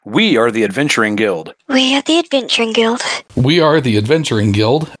We are the Adventuring Guild. We are the Adventuring Guild. We are the Adventuring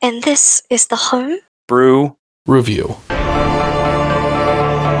Guild. And this is the Home Brew Review.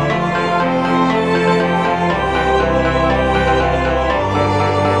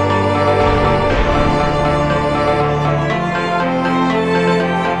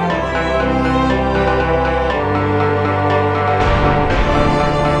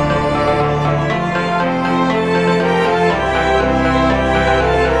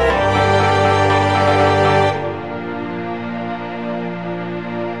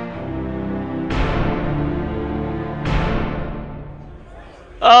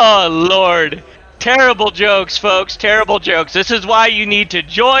 Oh, Lord. Terrible jokes, folks. Terrible jokes. This is why you need to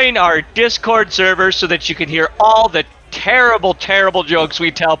join our Discord server so that you can hear all the terrible, terrible jokes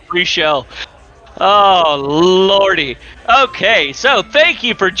we tell pre-show. Oh, Lordy. Okay, so thank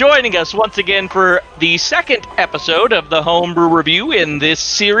you for joining us once again for the second episode of the Homebrew Review in this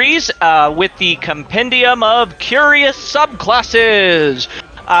series with the Compendium of Curious Subclasses.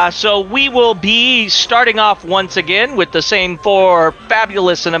 So we will be starting off once again with the same four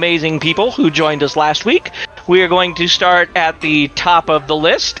fabulous and amazing people who joined us last week. We are going to start at the top of the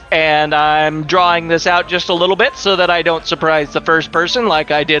list, and I'm drawing this out just a little bit so that I don't surprise the first person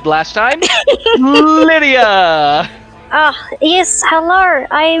like I did last time. Lydia! Yes, hello.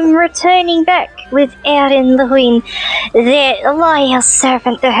 I'm returning back with Erin Lewin, the loyal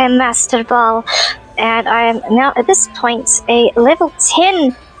servant to her master ball. And I am now, at this point, a level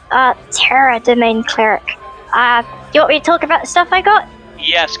 10 Terra Domain Cleric. Do you want me to talk about the stuff I got?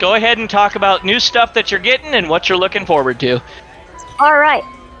 Yes, go ahead and talk about new stuff that you're getting and what you're looking forward to. Alright,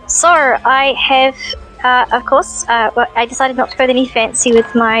 so I have, of course, I decided not to go any fancy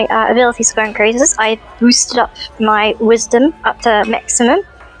with my abilities going crazes. I boosted up my wisdom up to maximum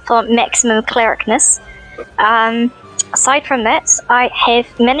for maximum clericness. Aside from that, I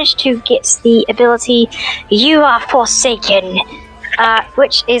have managed to get the ability You Are Forsaken,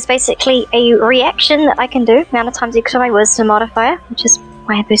 which is basically a reaction that I can do, amount of times equal to my wisdom modifier, which is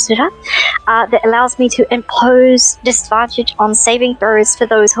why I boosted up, that allows me to impose disadvantage on saving throws for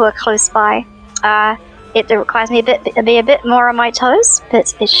those who are close by. It requires me to be a bit more on my toes,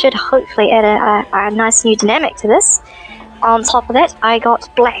 but it should hopefully add a nice new dynamic to this. On top of that, I got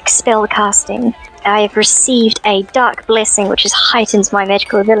Black Spellcasting. I have received a Dark Blessing, which has heightened my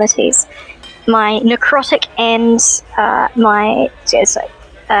magical abilities. My Necrotic and so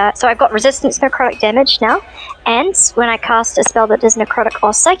I've got Resistance to Necrotic damage now, and when I cast a spell that does Necrotic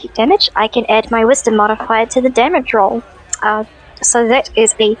or Psychic damage, I can add my Wisdom modifier to the damage roll. So that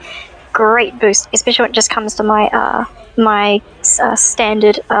is a great boost, especially when it just comes to my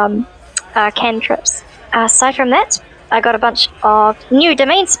standard cantrips. Aside from that, I got a bunch of new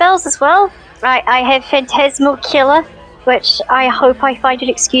domain spells as well. I have Phantasmal Killer, which I hope I find an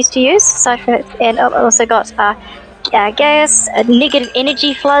excuse to use. Aside from it, and I've also got Gas, Negative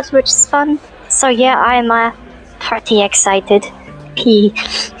Energy Flood, which is fun. So yeah, I'm pretty excited.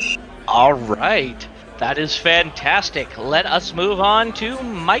 All right, that is fantastic. Let us move on to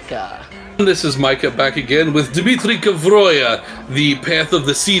Micah. This is Micah back again with Dimitri Kavroya, the Path of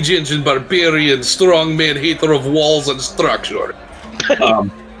the Siege Engine Barbarian, strongman hater of walls and structure.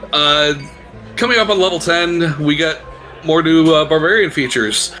 Coming up on level 10, we got more new Barbarian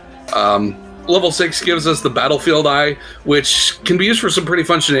features. Level 6 gives us the Battlefield Eye, which can be used for some pretty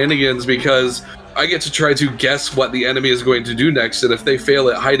fun shenanigans because I get to try to guess what the enemy is going to do next, and if they fail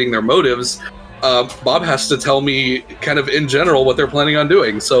at hiding their motives, Bob has to tell me kind of in general what they're planning on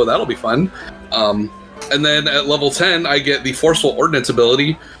doing, so that'll be fun. And then at level 10, I get the Forceful Ordnance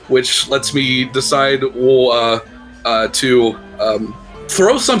ability, which lets me decide to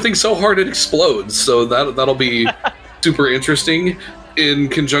throw something so hard it explodes. So that'll be super interesting in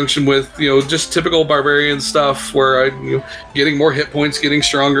conjunction with, just typical barbarian stuff where I'm getting more hit points, getting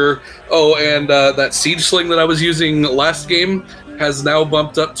stronger. Oh, and that Siege Sling that I was using last game has now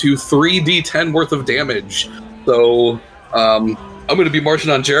bumped up to 3d10 worth of damage. So I'm going to be marching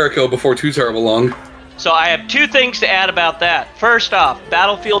on Jericho before too terrible long. So I have two things to add about that. First off,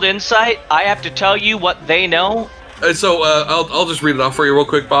 Battlefield Insight, I have to tell you what they know. So I'll just read it off for you real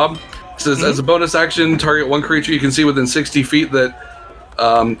quick, Bob. It says, as a bonus action, target one creature you can see within 60 feet that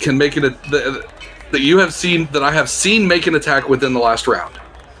can make it that you have seen that I have seen make an attack within the last round.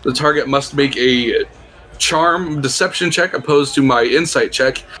 The target must make a Charm Deception check opposed to my Insight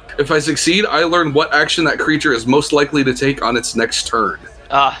check. If I succeed, I learn what action that creature is most likely to take on its next turn.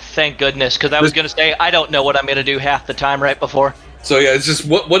 Thank goodness, because I was going to say, I don't know what I'm going to do half the time right before. So yeah, it's just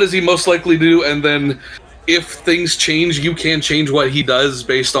what is he most likely to do, and then if things change, you can change what he does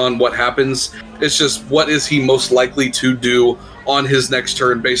based on what happens. It's just what is he most likely to do on his next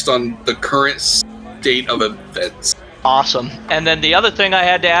turn based on the current state of events. Awesome. And then the other thing I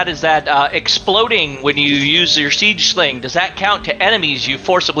had to add is that exploding when you use your siege sling, does that count to enemies you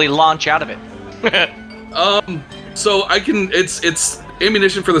forcibly launch out of it? So I can. It's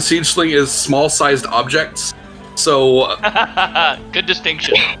ammunition for the siege sling is small-sized objects. So good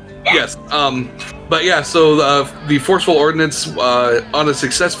distinction. yes. But yeah. So the forceful ordnance on a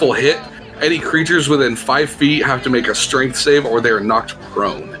successful hit, any creatures within 5 feet have to make a strength save, or they are knocked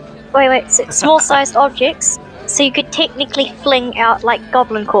prone. Wait, so small-sized objects? So you could technically fling out, like,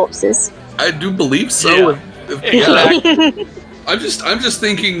 goblin corpses. I do believe so. Yeah. I'm just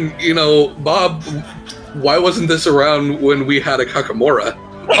thinking, Bob, why wasn't this around when we had a Kakamora?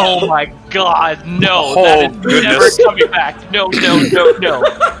 Oh my god, no. Oh, that is goodness. never coming back. No.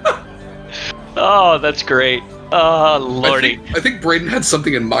 Oh, that's great. Oh, lordy. I think Braden had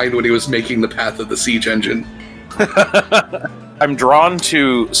something in mind when he was making the Path of the Siege engine. I'm drawn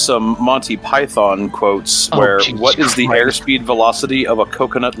to some Monty Python quotes where, Jesus what is the Christ. airspeed velocity of a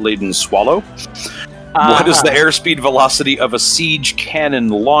coconut-laden swallow? What is the airspeed velocity of a siege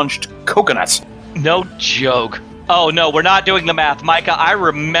cannon-launched coconut? No joke. Oh, no, we're not doing the math. Micah, I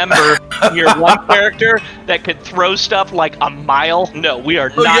remember your one character that could throw stuff like a mile. No, we are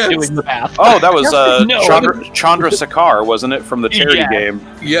not yes. doing the math. Oh, that was No. Chandra Sakar, wasn't it, from the charity Yeah. game?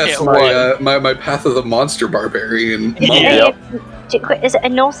 Yes, It my Path of the Monster Barbarian. Yeah. Is it a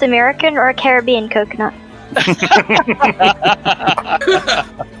North American or a Caribbean coconut?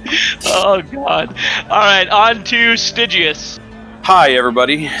 Oh, God. All right, on to Stygius. Hi,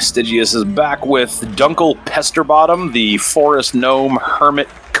 everybody. Stygius is back with Dunkel Pesterbottom, the Forest Gnome Hermit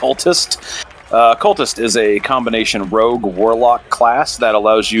Cultist. Cultist is a combination rogue warlock class that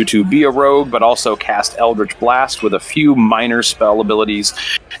allows you to be a rogue, but also cast Eldritch Blast with a few minor spell abilities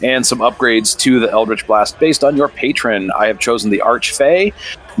and some upgrades to the Eldritch Blast based on your patron. I have chosen the Archfey.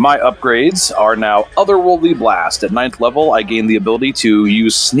 My upgrades are now Otherworldly Blast. At 9th level, I gain the ability to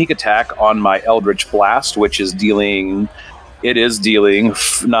use Sneak Attack on my Eldritch Blast, which is dealing... It is dealing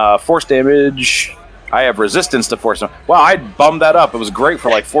force damage. I have resistance to force. Wow, I bummed that up. It was great for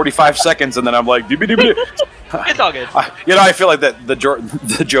like 45 seconds, and then I'm like, doobie-doobie. It's all good. I feel like that the Joe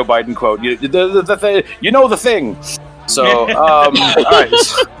Biden quote. You know the thing. So, all right.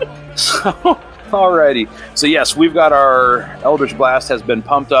 Alrighty. So yes, we've got our Eldritch Blast has been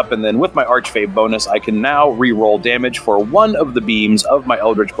pumped up, and then with my Archfey bonus, I can now re-roll damage for one of the beams of my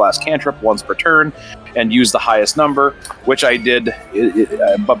Eldritch Blast cantrip once per turn, and use the highest number, which I did.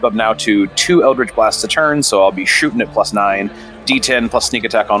 I bumped up now to 2 Eldritch Blasts a turn, so I'll be shooting at +9, D10 plus sneak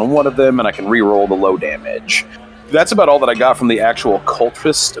attack on one of them, and I can re-roll the low damage. That's about all that I got from the actual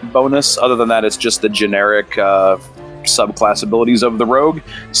Cultist bonus. Other than that, it's just the generic subclass abilities of the rogue.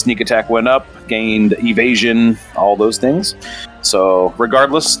 Sneak attack went up, gained evasion, all those things. So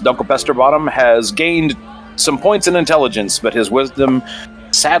regardless, Dunkel Pesterbottom has gained some points in intelligence, but his wisdom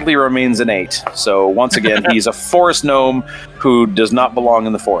sadly remains an 8. So once again, he's a forest gnome who does not belong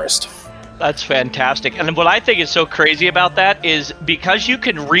in the forest. That's fantastic. And what I think is so crazy about that is because you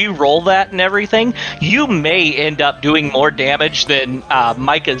can re-roll that and everything, you may end up doing more damage than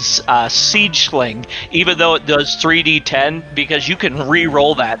Micah's Siege Sling, even though it does 3d10, because you can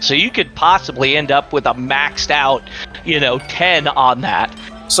re-roll that. So you could possibly end up with a maxed out, 10 on that.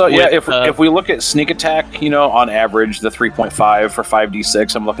 So yeah, With, if we look at sneak attack, on average, the 3.5 for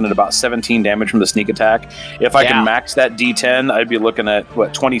 5d6, I'm looking at about 17 damage from the sneak attack. If I can max that d10, I'd be looking at,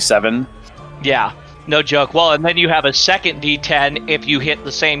 27? Yeah, no joke. Well, and then you have a second d10 if you hit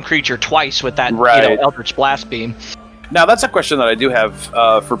the same creature twice with that Eldritch Blast Beam. Now, that's a question that I do have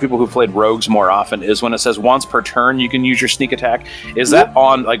for people who played rogues more often, is when it says once per turn you can use your sneak attack, is that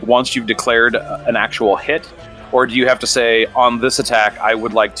on, once you've declared an actual hit? Or do you have to say, on this attack, I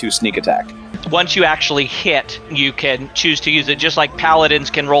would like to sneak attack? Once you actually hit, you can choose to use it, just like paladins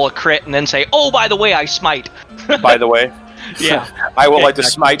can roll a crit and then say, oh, by the way, I smite. By the way. Yeah. I would like to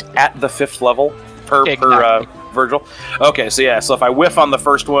smite at the 5th level per Virgil. Okay, so if I whiff on the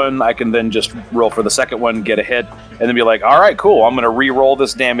first one, I can then just roll for the second one, get a hit, and then be like, all right, cool, I'm going to re-roll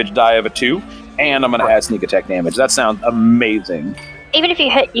this damage die of a 2, and I'm going to add sneak attack damage. That sounds amazing. Even if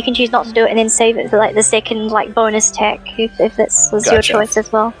you hit, you can choose not to do it and then save it for the second bonus attack if that was your choice as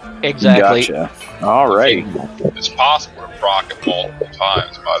well. Exactly. Gotcha. All right. It's possible to proc it multiple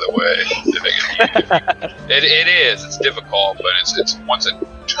times, by the way. It is. It's difficult, but it's once a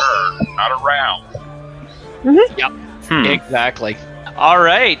turn, not a round. Yep. Exactly. All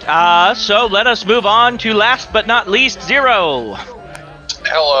right. So let us move on to last but not least, Zero.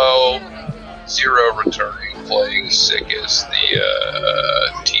 Hello, Zero returning, playing Sickest, the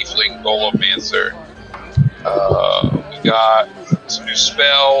Tiefling Golomancer. We We've got some new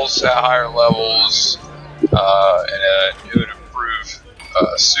spells at higher levels, and a new and improved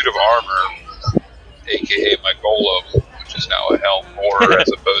suit of armor, aka my golem, which is now a Helmore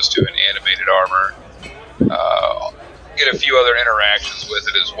as opposed to an animated armor. Get a few other interactions with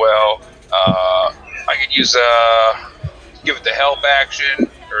it as well. I could use give it the help action,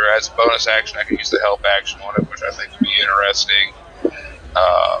 or as a bonus action, I could use the help action on it, which I think would be interesting.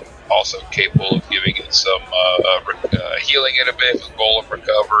 Also capable of giving it some healing it a bit with golem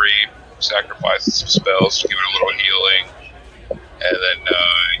recovery, sacrificing some spells to give it a little healing, and then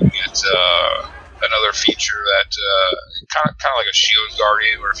you get another feature that kind of like a shield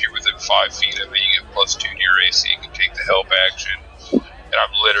guardian, where if you're within 5 feet of it, you get +2 to your AC. You can take the help action, and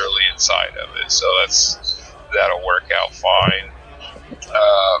I'm literally inside of it, so that'll work out fine.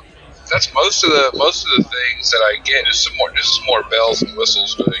 That's most of the things that I get. Just some more bells and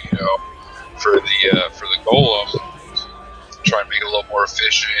whistles to, for the golem. Try and make it a little more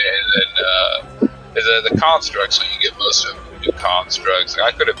efficient, and then the constructs. So you get most of them new constructs.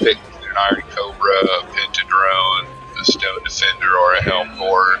 I could have picked an Iron Cobra, a Pentadrone, a Stone Defender, or a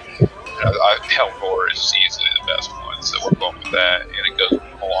Helmgore. Helmgore is easily the best one, so we're going with that, and it goes with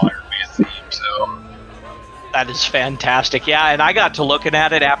the whole Iron Man theme. So. That is fantastic. Yeah, and I got to looking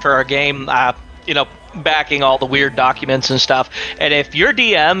at it after our game, backing all the weird documents and stuff. And if your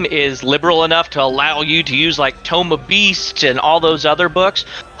DM is liberal enough to allow you to use like Tome of Beasts and all those other books,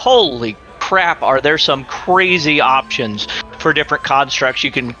 holy crap, are there some crazy options for different constructs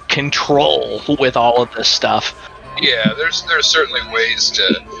you can control with all of this stuff. Yeah, there's certainly ways to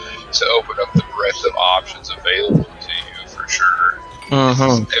open up the breadth of options available to you for sure.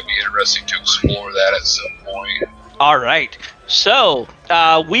 Mm-hmm. It'd be interesting to explore that at some point. All right. So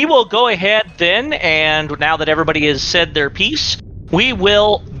we will go ahead then, and now that everybody has said their piece, we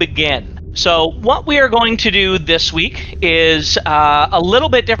will begin. So what we are going to do this week is a little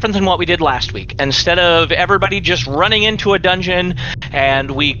bit different than what we did last week. Instead of everybody just running into a dungeon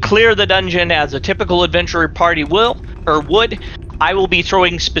and we clear the dungeon as a typical adventurer party would, I will be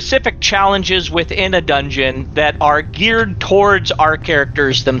throwing specific challenges within a dungeon that are geared towards our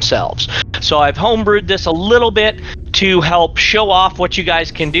characters themselves. So I've homebrewed this a little bit to help show off what you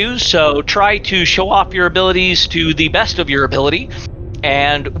guys can do. So try to show off your abilities to the best of your ability,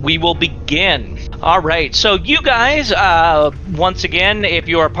 and we will begin. All right, so you guys, once again, if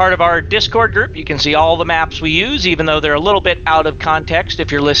you are part of our Discord group, you can see all the maps we use, even though they're a little bit out of context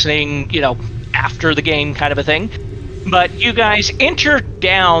if you're listening, after the game kind of a thing. But you guys enter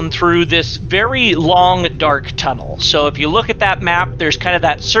down through this very long, dark tunnel. So if you look at that map, there's kind of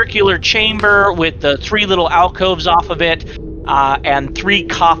that circular chamber with the 3 little alcoves off of it, and 3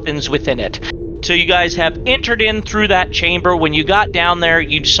 coffins within it. So you guys have entered in through that chamber. When you got down there,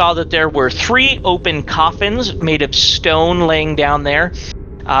 you saw that there were 3 open coffins made of stone laying down there.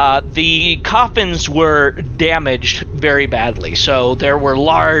 The coffins were damaged very badly, so there were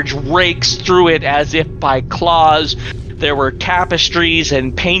large rakes through it as if by claws. There were tapestries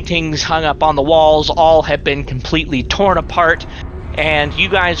and paintings hung up on the walls. All have been completely torn apart, and you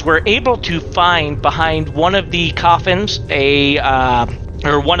guys were able to find behind one of the coffins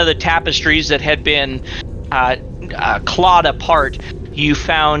one of the tapestries that had been clawed apart. You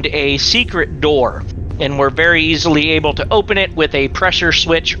found a secret door, and were very easily able to open it with a pressure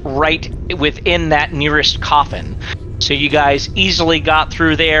switch right within that nearest coffin. So you guys easily got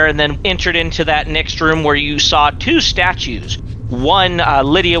through there and then entered into that next room where you saw 2 statues. One,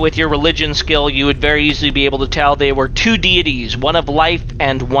 Lydia, with your religion skill, you would very easily be able to tell they were 2 deities, one of life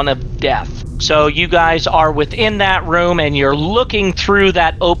and one of death. So you guys are within that room and you're looking through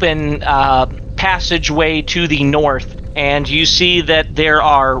that open passageway to the north. And you see that there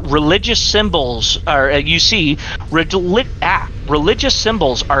are religious symbols, religious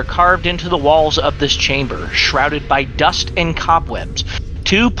symbols are carved into the walls of this chamber, shrouded by dust and cobwebs.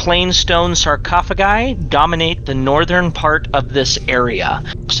 2 plain stone sarcophagi dominate the northern part of this area.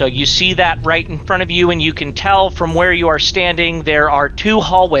 So you see that right in front of you, and you can tell from where you are standing, there are 2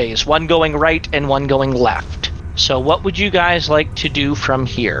 hallways, one going right and one going left. So what would you guys like to do from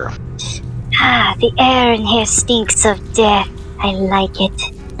here? The air in here stinks of death. I like it.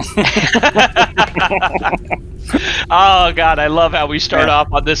 Oh God, I love how we start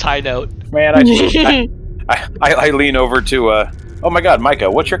off on this high note. Man, I lean over to oh my God, Micah,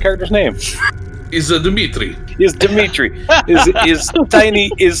 what's your character's name? Is Dimitri. Is Dimitri.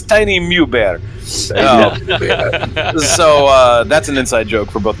 is Tiny Mew Bear. So that's an inside joke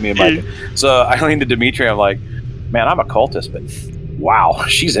for both me and Micah. So I lean to Dimitri, I'm like, man, I'm a cultist, but wow,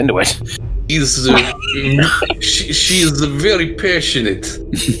 she's into it. She is very passionate.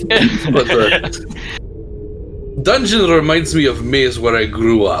 But Dungeon reminds me of maze where I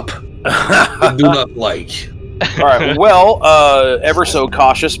grew up. I do not like. All right. Well, ever so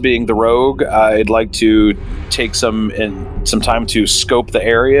cautious, being the rogue, I'd like to take some time to scope the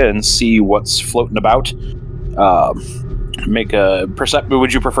area and see what's floating about. Make a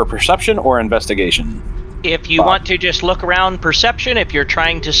Would you prefer perception or investigation? If you want to just look around, perception. If you're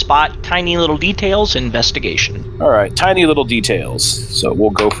trying to spot tiny little details, investigation. All right, tiny little details. So we'll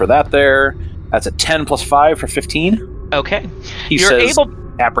go for that there. That's a 10 plus 5 for 15. Okay. He You're says able...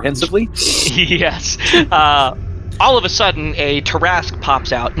 apprehensively. Yes. All of a sudden, a Tarrasque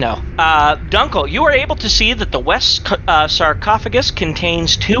pops out. No. Dunkel, you are able to see that the west sarcophagus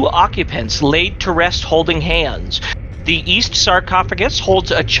contains 2 occupants laid to rest holding hands. The east sarcophagus holds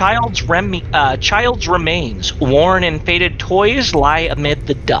a child's remains. Worn and faded toys lie amid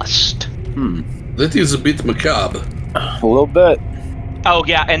the dust. That is a bit macabre. A little bit. Oh,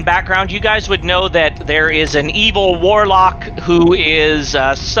 yeah, and background, you guys would know that there is an evil warlock who is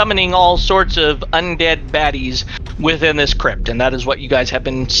summoning all sorts of undead baddies within this crypt, and that is what you guys have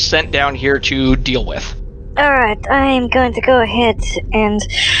been sent down here to deal with. Alright, I am going to go ahead and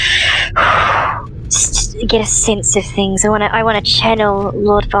just get a sense of things. I want to channel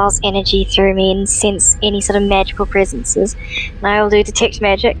Lord Val's energy through me and sense any sort of magical presences. And I will do detect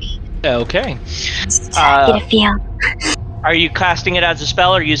magic. Okay. Just get a feel. Are you casting it as a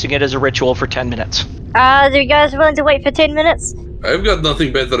spell or using it as a ritual for 10 minutes? Are you guys willing to wait for 10 minutes? I've got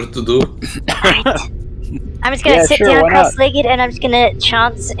nothing better to do. Alright. I'm just gonna sit down cross-legged and I'm just gonna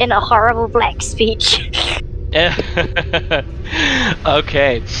chant in a horrible black speech.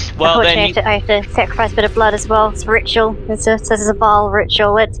 Okay. Well, then I have to sacrifice a bit of blood as well. It's a ritual. This is a Val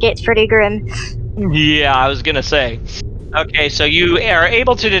ritual. It gets pretty grim. Yeah, I was gonna say. Okay, so you are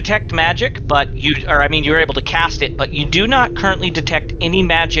able to detect magic, you're able to cast it, but you do not currently detect any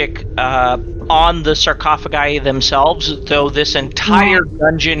magic on the sarcophagi themselves, though this entire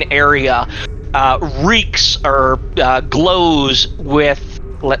dungeon area reeks or glows with,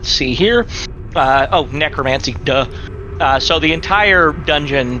 let's see here, necromancy, duh. So the entire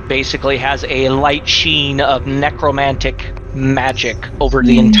dungeon basically has a light sheen of necromantic magic over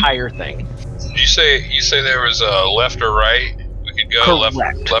the entire thing. You say there was a left or right? We could go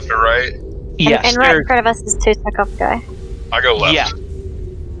left or right? Yes. And right in front of us is 2 sarcophagi. I go left. Yeah.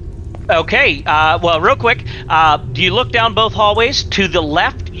 Okay, well, real quick, do you look down both hallways? To the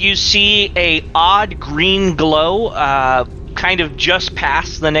left, you see a odd green glow, kind of just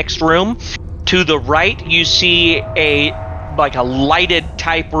past the next room. To the right, you see a lighted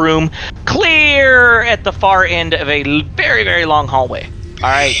type room, clear at the far end of a very, very long hallway. All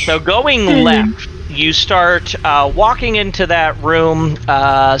right, so going left, you start walking into that room,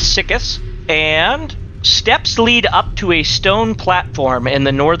 Sickus, and steps lead up to a stone platform in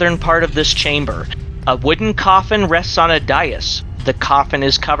the northern part of this chamber. A wooden coffin rests on a dais. The coffin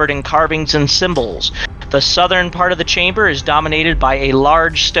is covered in carvings and symbols. The southern part of the chamber is dominated by a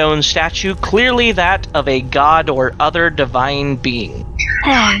large stone statue, clearly that of a god or other divine being.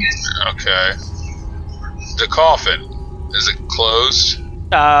 Okay. The coffin, is it closed?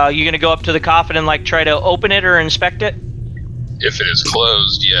 You gonna go up to the coffin and try to open it or inspect it? If it is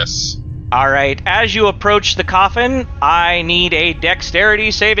closed, yes. Alright, as you approach the coffin, I need a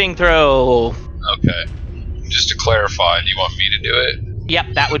dexterity saving throw. Okay. Just to clarify, do you want me to do it?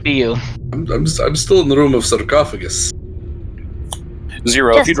 Yep, that would be you. I'm still in the room of sarcophagus.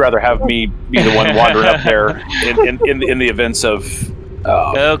 Zero, if you'd rather have me be the one wandering up there in the events of...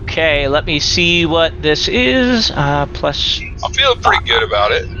 Okay, let me see what this is. Plus... I'm feeling pretty good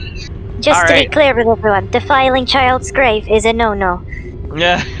about it. Just to be clear with everyone, defiling child's grave is a no-no.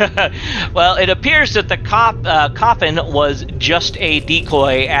 Well, it appears that the coffin was just a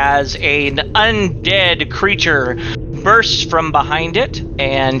decoy as an undead creature bursts from behind it,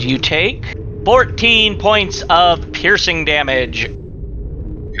 and you take 14 points of piercing damage.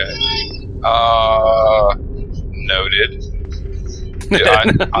 Okay. Noted.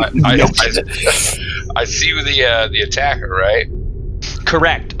 I see the attacker, right?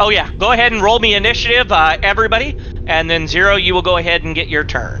 Correct. Oh yeah, go ahead and roll me initiative, everybody, and then Zero, you will go ahead and get your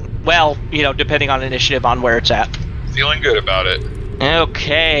turn. Well, depending on initiative on where it's at. Feeling good about it.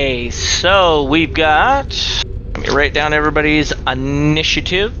 Okay, so we've got... Let me write down everybody's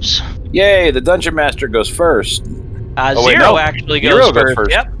initiatives. Yay, the Dungeon Master goes first. Zero actually goes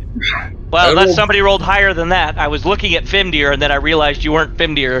first. Yep. Well, unless somebody rolled higher than that. I was looking at Fimdir, and then I realized you weren't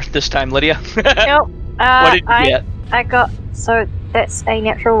Fimdir this time, Lydia. Nope. What did you get? I got... So that's a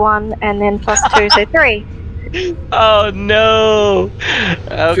natural 1, and then plus 2, so 3. Oh, no.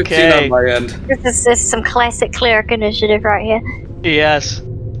 15 on my end. This is some classic cleric initiative right here. Yes.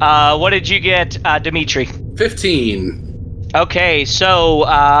 What did you get, Dimitri? 15. Okay, so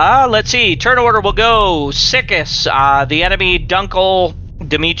let's see. Turn order will go Sickis, the enemy, Dunkel,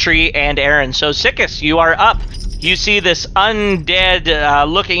 Dimitri, and Aaron. So Sickis, you are up. You see this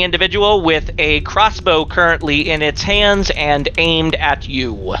undead-looking individual with a crossbow currently in its hands and aimed at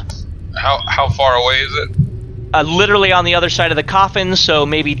you. How far away is it? Literally on the other side of the coffin, so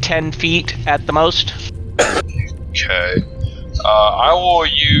maybe 10 feet at the most. Okay. I will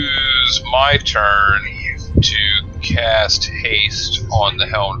use my turn to cast haste on the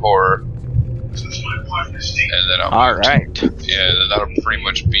Helmed Horror. And then All right. Yeah, then that'll pretty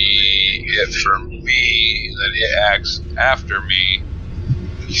much be it for me. Then it acts after me.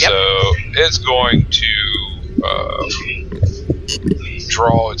 Yep. So it's going to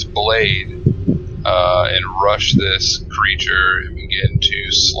draw its blade and rush this creature and begin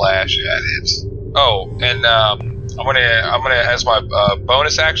to slash at it. Oh, and I'm gonna as my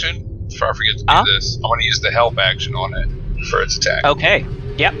bonus action. Before I forget to do this, I'm gonna use the help action on it for its attack. Okay.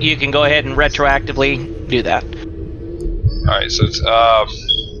 Yep, you can go ahead and retroactively do that. All right, so it's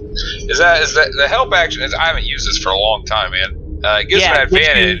is that the help action? I haven't used this for a long time, man. It gives an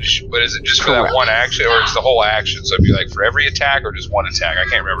advantage, but is it just for that one action, or is the whole action? So it'd be like for every attack, or just one attack? I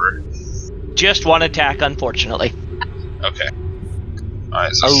can't remember. Just one attack, unfortunately. Okay. All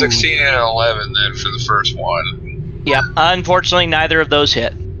right, so 16 and 11 then for the first one. Yep, unfortunately, neither of those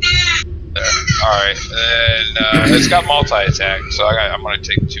hit. Alright, and it's got multi-attack, so I'm going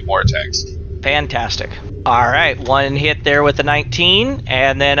to take 2 more attacks. Fantastic. Alright, one hit there with a 19,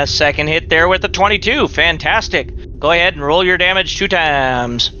 and then a second hit there with a 22. Fantastic. Go ahead and roll your damage 2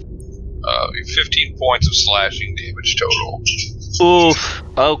 times. 15 points of slashing damage total. Oof.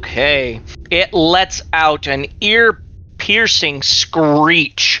 Okay. It lets out an ear-piercing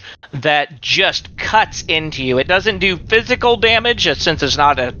screech that just cuts into you. It doesn't do physical damage since it's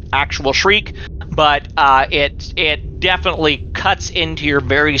not an actual shriek, but it definitely cuts into your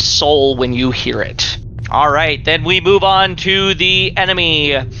very soul when you hear it. All right, then we move on to the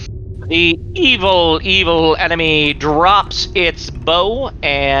enemy. The evil enemy drops its bow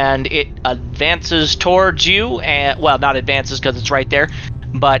and it advances towards you. And well, not advances because it's right there,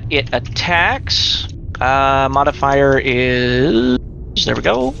 but it attacks. Modifier is... There we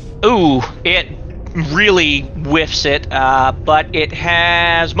go. Ooh, it really whiffs it, but it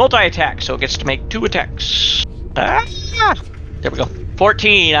has multi-attack, so it gets to make 2 attacks. There we go.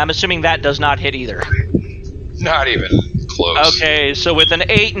 14, I'm assuming that does not hit either. Not even close. Okay, so with an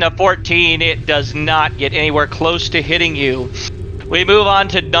 8 and a 14, it does not get anywhere close to hitting you. We move on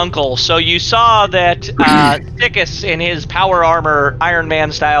to Dunkel. So you saw that Sickis, in his power armor, Iron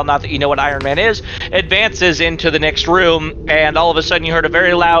Man style, not that you know what Iron Man is, advances into the next room, and all of a sudden you heard a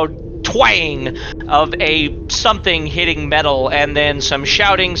very loud twang of something hitting metal, and then some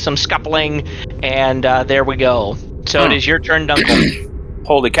shouting, some scuffling, and there we go. So it is your turn, Dunkel.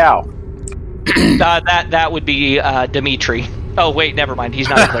 Holy cow. That would be Dimitri. Oh, wait, never mind. He's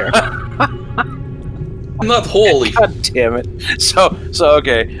not a cleric. I'm not holy. God damn it. So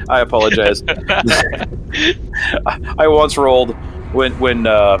okay, I apologize. I once rolled when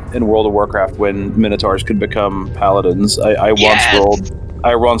in World of Warcraft when Minotaurs could become paladins. I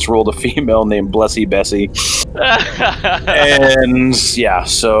once rolled a female named Blessy Bessie. And yeah,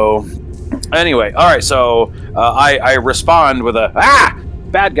 so anyway, all right, so I respond with a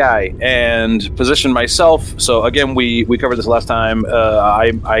bad guy and position myself. So again, we covered this last time.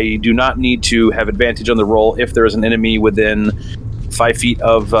 I do not need to have advantage on the roll if there is an enemy within 5 feet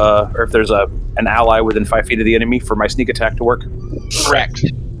of, or if there's an ally within 5 feet of the enemy for my sneak attack to work. Correct.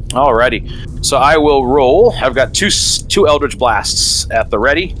 Alrighty. So I will roll. I've got two Eldritch Blasts at the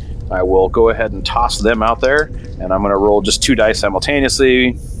ready. I will go ahead and toss them out there, and I'm going to roll just 2 dice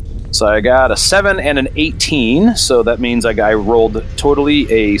simultaneously. So I got a 7 and an 18, so that means I rolled totally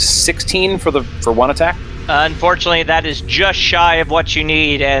a 16 for one attack. Unfortunately, that is just shy of what you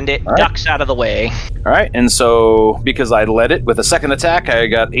need, and it ducks out of the way. All right, and so because I led it with a second attack, I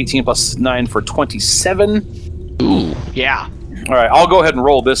got 18 plus 9 for 27. Ooh, yeah. All right, I'll go ahead and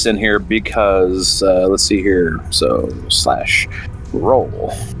roll this in here because, let's see here. So,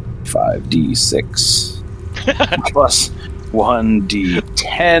 /roll 5d6 plus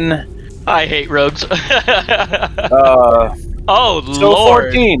 1d10. I hate rogues. Oh, so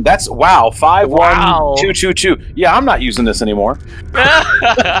Lord. 14. That's, wow, 5, 1, 2, 2, 2. Yeah, I'm not using this anymore.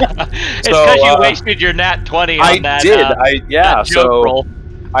 It's because you wasted your nat 20 on that. That joke roll.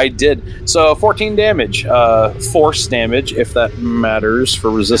 I did. So 14 damage, force damage, if that matters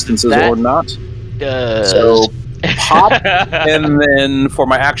for resistances or not. So pop, and then for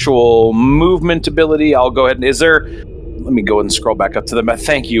my actual movement ability, I'll go ahead and let me go and scroll back up to the map.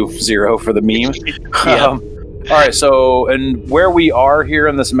 Thank you, Zero, for the meme. Yeah. All right, so, and where we are here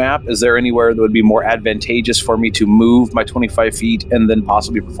in this map, is there anywhere that would be more advantageous for me to move my 25 feet and then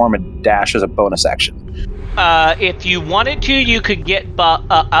possibly perform a dash as a bonus action? If you wanted to, you could get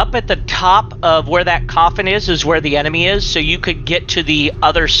up at the top of where that coffin is where the enemy is, so you could get to the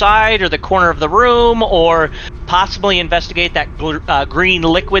other side or the corner of the room, or possibly investigate that green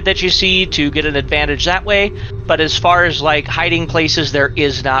liquid that you see to get an advantage that way. But as far as like hiding places, there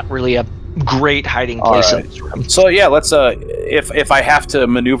is not really a great hiding place in this room. So yeah, let's if I have to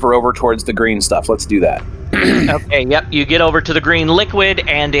maneuver over towards the green stuff, let's do that. Okay, yep, you get over to the green liquid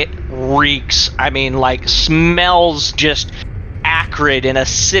and it reeks. I mean, like, smells just acrid and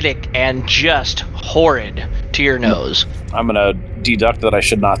acidic and just horrid to your nose. I'm gonna deduct that I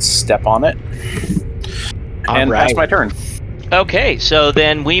should not step on it. And that's my turn. Okay, so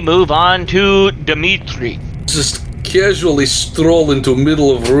then we move on to Dimitri. Just casually stroll into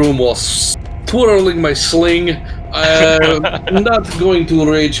middle of room while twirling my sling. I'm not going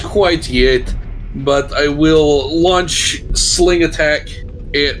to rage quite yet, but I will launch sling attack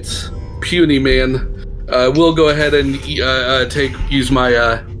at Puny Man. We'll go ahead and use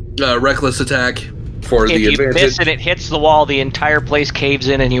my reckless attack for the advantage. If you miss and it hits the wall, the entire place caves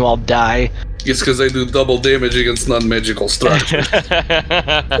in and you all die. It's because I do double damage against non-magical structures.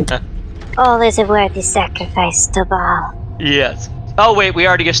 All is a worthy sacrifice to Baal. Yes. Oh, wait, we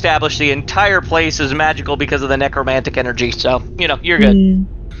already established the entire place is magical because of the necromantic energy, so, you're good.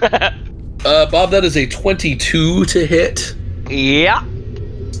 Bob, that is a 22 to hit. Yeah.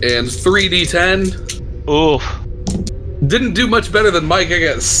 And 3d10. Oof. Didn't do much better than Mike. I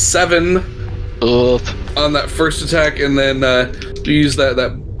got 7 Oof. on that first attack, and then use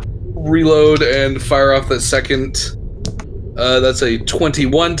that reload and fire off that second. That's a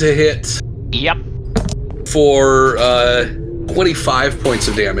 21 to hit. Yep. For 25 points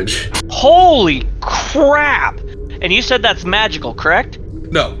of damage. Holy crap! And you said that's magical, correct?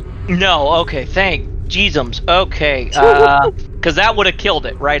 No. No, okay, thank Jeezums. Okay, because that would have killed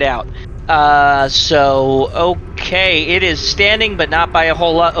it right out. Okay, it is standing, but not by a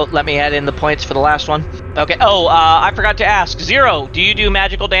whole lot. Oh, let me add in the points for the last one. Okay, I forgot to ask. Zero, do you do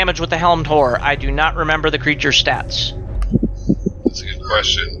magical damage with the Helmed Whore? I do not remember the creature's stats. That's a good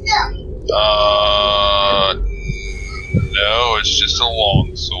question. No, it's just a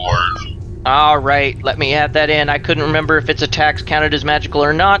long sword. Alright, let me add that in. I couldn't remember if its attacks counted as magical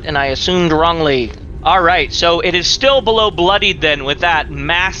or not, and I assumed wrongly. Alright, so it is still below bloodied then, with that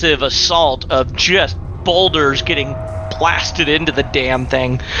massive assault of just boulders getting blasted into the damn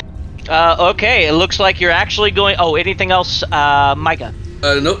thing. Okay, it looks like you're actually going... Oh, anything else, Micah?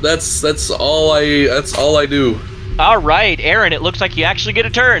 Nope, that's all I do. Alright, Aaron, it looks like you actually get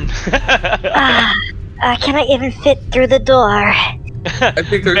a turn. Can I even fit through the door? I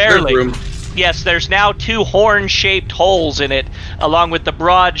think there's room. Yes, there's now 2 horn-shaped holes in it, along with the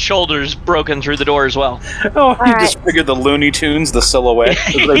broad shoulders broken through the door as well. Oh, you just figured the Looney Tunes, the silhouette.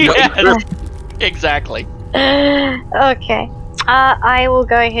 Yes, exactly. Okay. I will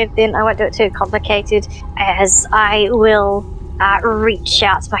go ahead then. I won't do it too complicated, as I will reach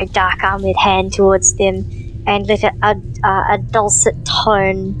out my dark armored hand towards them and let a dulcet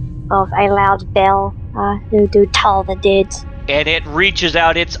tone of a loud bell who do toll the dead. And it reaches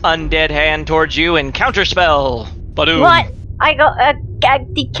out its undead hand towards you and counterspell. Ba-doom. What? I got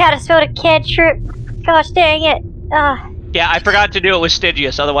the counterspell a cantrip. Gosh dang it. Yeah, I forgot to do it with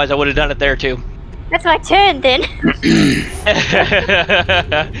Stygius, otherwise I would have done it there too. That's my turn then.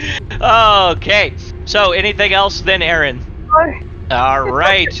 Okay, so anything else then, Aaron?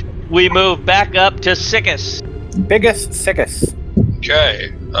 Alright, we move back up to Sickus. Biggest, thickest.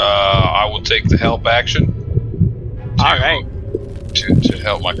 Okay, I will take the help action. Alright. To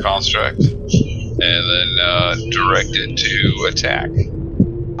help my construct. And then direct it to attack.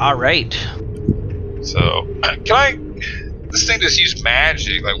 Alright. So, can I... This thing just use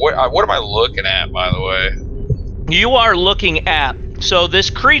magic. Like, what am I looking at, by the way? You are looking at... So this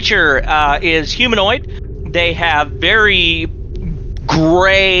creature is humanoid. They have very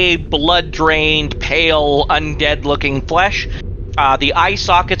gray, blood-drained, pale, undead-looking flesh. The eye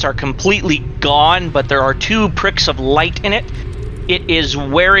sockets are completely gone, but there are 2 pricks of light in it. It is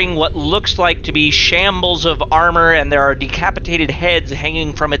wearing what looks like to be shambles of armor, and there are decapitated heads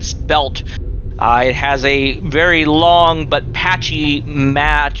hanging from its belt. It has a very long but patchy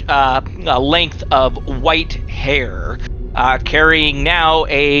length of white hair, carrying now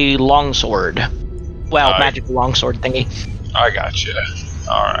a longsword. Well, magical longsword thingy. I gotcha.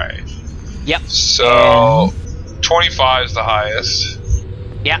 Alright. Yep. So, 25 is the highest.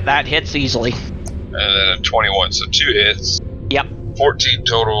 Yeah, that hits easily. And then a 21, so 2 hits. Yep. 14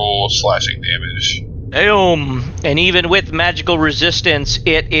 total slashing damage. Boom. And even with magical resistance,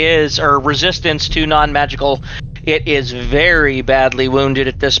 resistance to non-magical, it is very badly wounded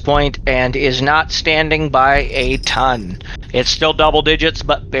at this point and is not standing by a ton. It's still double digits,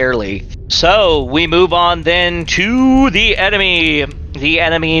 but barely. So we move on then to the enemy. The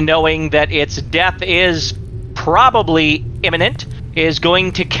enemy, knowing that its death is probably imminent, is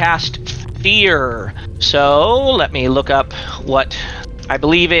going to cast Fear. So let me look up what I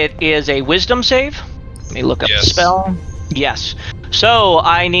believe it is. A wisdom save. Let me look up the spell. Yes. So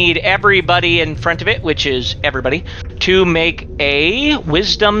I need everybody in front of it, which is everybody, to make a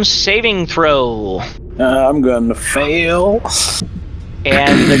wisdom saving throw. I'm gonna fail.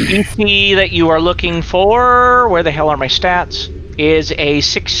 And the DC that you are looking for, where the hell are my stats, is a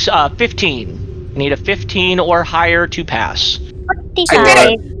 15. You need a 15 or higher to pass.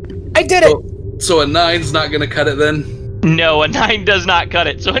 I did it! So a 9's not going to cut it then? No, a 9 does not cut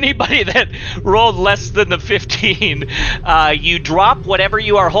it. So anybody that rolled less than the 15, you drop whatever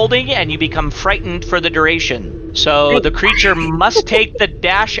you are holding and you become frightened for the duration. So the creature must take the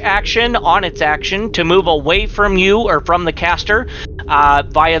dash action on its action to move away from you or from the caster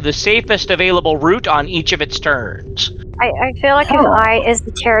via the safest available route on each of its turns. I feel like if I, as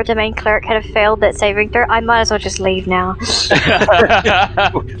the Terra Domain cleric, had have failed that saving throw, I might as well just leave now.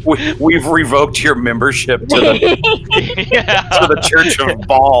 We've revoked your membership to the Church of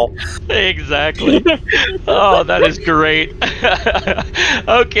Baal. Exactly. Oh, that is great.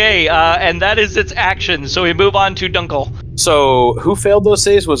 Okay, and that is its action. So we move on to Dunkel. So who failed those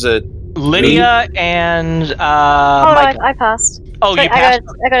saves? Was it Lydia and Micah? I passed. Oh, you passed?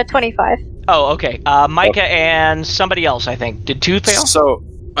 I got a 25. Oh, okay. Micah and somebody else, I think. Did 2 fail? So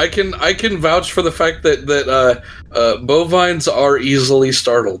I can vouch for the fact that bovines are easily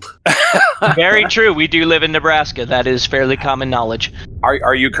startled. Very true. We do live in Nebraska. That is fairly common knowledge.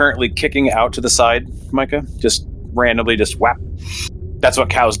 Are you currently kicking out to the side, Micah? Just randomly, just whap. That's what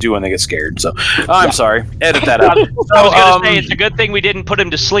cows do when they get scared. So I'm sorry. Edit that out. I was going to say, it's a good thing we didn't put him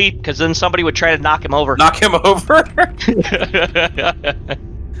to sleep, because then somebody would try to knock him over. Knock him over?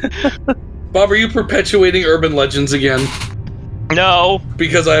 Bob, are you perpetuating urban legends again? No.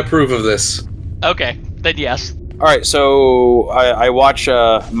 Because I approve of this. Okay, then yes. All right, so I watch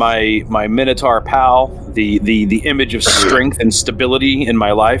my Minotaur pal, the image of strength and stability in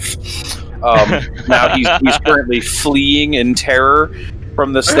my life. Now he's currently fleeing in terror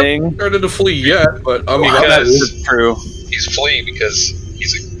from this thing. I haven't started to flee yet, but I mean, that's true. He's fleeing because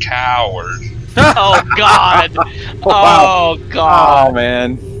he's a coward. Oh God! Wow. Oh God! Oh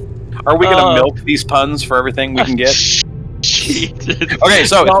man, are we gonna milk these puns for everything we can get? Okay,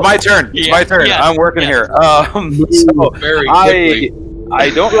 so it's my turn. It's my turn. I'm working here. So very quickly. I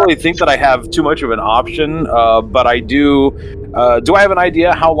don't really think that I have too much of an option, but I do. Do I have an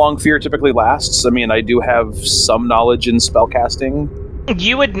idea how long fear typically lasts? I mean, I do have some knowledge in spellcasting.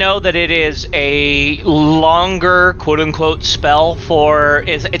 You would know that it is a longer, quote-unquote, spell for...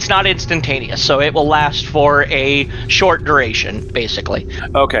 It's not instantaneous, so it will last for a short duration, basically.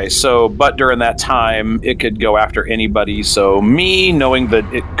 Okay, so, but during that time, it could go after anybody, so me, knowing that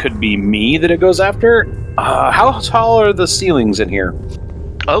it could be me that it goes after, how tall are the ceilings in here?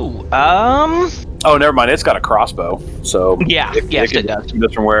 Oh, never mind. It's got a crossbow, so yeah, it does.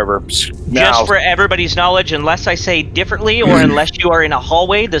 Just from wherever. Just for everybody's knowledge, unless I say differently, or unless you are in a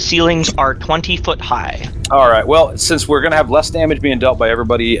hallway, the ceilings are 20 foot high. All right. Well, since we're going to have less damage being dealt by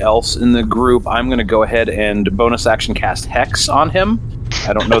everybody else in the group, I'm going to go ahead and bonus action cast Hex on him.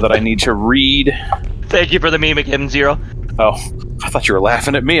 I don't know that I need to read. Thank you for the meme again, Zero. Oh, I thought you were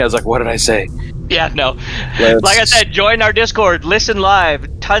laughing at me. I was like, what did I say? Yeah, no. Like I said, join our Discord, listen live.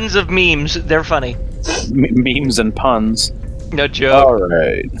 Tons of memes. They're funny. Memes and puns. No joke. All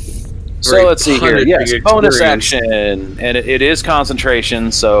right. So let's see here. Yes, bonus action. And it is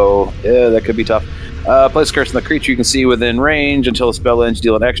concentration, so that could be tough. Place a curse on the creature you can see within range until the spell ends.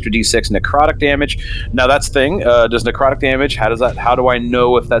 Deal an extra d6 necrotic damage. Now that's the thing. Does necrotic damage? How do I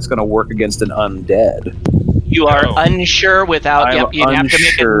know if that's going to work against an undead? You are unsure without. You'd have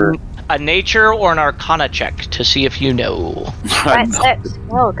to make a nature or an arcana check to see if you know.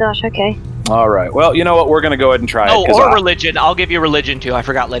 Oh gosh, okay. All right. Well, you know what? We're going to go ahead and try it. Oh, or religion. I'll give you religion too. I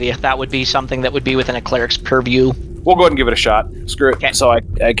forgot, Lydia. That would be something that would be within a cleric's purview. We'll go ahead and give it a shot. Screw it. Okay. So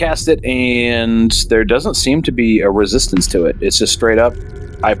I cast it, and there doesn't seem to be a resistance to it. It's just straight up.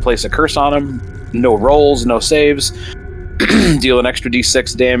 I place a curse on him. No rolls, no saves. Deal an extra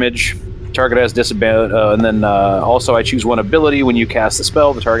d6 damage. Target has disadvantage, and then also I choose one ability. When you cast the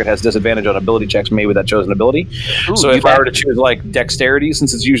spell, the target has disadvantage on ability checks made with that chosen ability. Ooh, so if I were to choose like dexterity,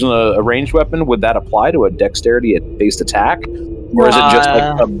 since it's usually a ranged weapon, would that apply to a dexterity-based attack? Or is it just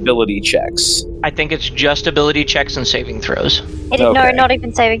like ability checks? I think it's just ability checks and saving throws. No, Okay. not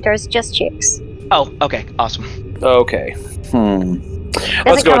even saving throws, just checks. Oh, okay, awesome. Okay. Let's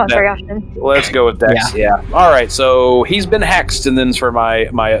Doesn't go come with up very Dex. often. Let's go with Dex. Yeah. All right. So he's been hexed, and then for my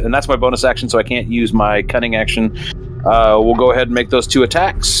and that's my bonus action, so I can't use my cunning action. We'll go ahead and make those 2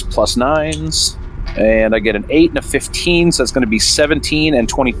 attacks plus 9s, and I get an 8 and a 15, so it's going to be 17 and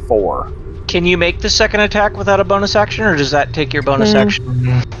 24. Can you make the second attack without a bonus action, or does that take your bonus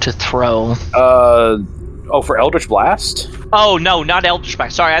action to throw? For Eldritch Blast? Oh, no, not Eldritch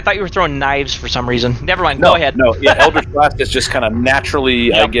Blast. Sorry, I thought you were throwing knives for some reason. Never mind, go ahead. No, yeah, Eldritch Blast is just kind of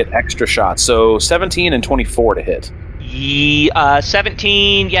naturally I get extra shots. So 17 and 24 to hit.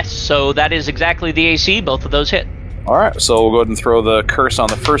 17, yes, so that is exactly the AC. Both of those hit. All right, so we'll go ahead and throw the curse on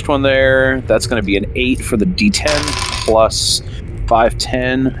the first one there. That's going to be an 8 for the D10 plus 5,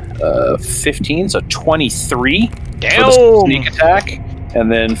 10, 15, so 23 for the sneak attack. And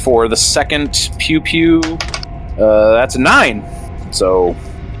then for the second pew-pew, that's a 9. So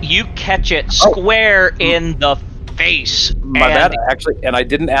you catch it square in the face. My bad, actually, and I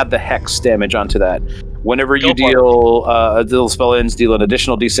didn't add the hex damage onto that. Whenever you deal a deal spell ends, deal an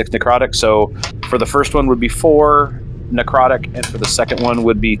additional d6 necrotic. So for the first one would be 4 necrotic, and for the second one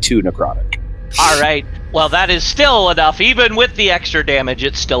would be 2 necrotic. All right. Well, that is still enough. Even with the extra damage,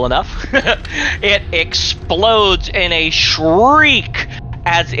 it's still enough. It explodes in a shriek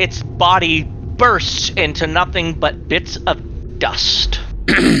as its body bursts into nothing but bits of dust.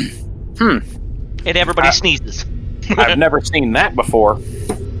 And everybody sneezes. I've never seen that before.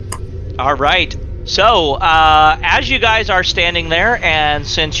 All right. So, as you guys are standing there, and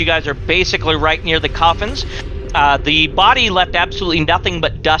since you guys are basically right near the coffins, the body left absolutely nothing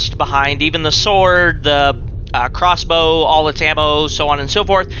but dust behind. Even the sword, the crossbow, all its ammo, so on and so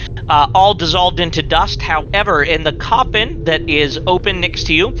forth, all dissolved into dust. However, in the coffin that is open next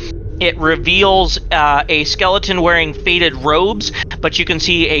to you, it reveals a skeleton wearing faded robes, but you can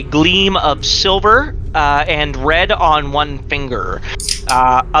see a gleam of silver and red on one finger.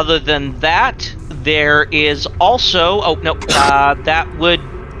 Other than that, there is also... Oh, no. That would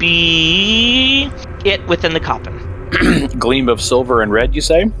be it within the coffin. Gleam of silver and red, you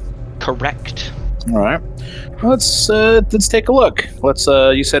say? Correct. All right. Let's take a look.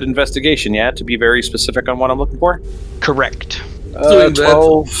 You said investigation, yeah, to be very specific on what I'm looking for? Correct.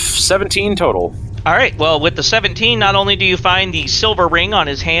 12, 17 total. All right. Well, with the 17, not only do you find the silver ring on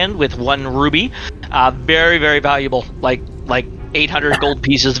his hand with 1 ruby, very, very valuable, like 800 gold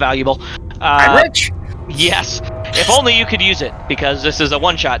pieces valuable. I'm rich. Yes. If only you could use it, because this is a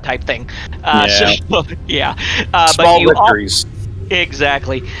one-shot type thing. Small but victories.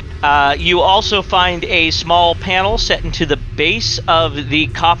 Exactly. You also find a small panel set into the base of the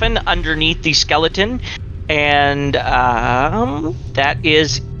coffin underneath the skeleton, and that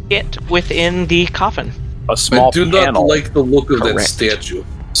is it within the coffin. A small panel. I do not like the look of Correct. that statue.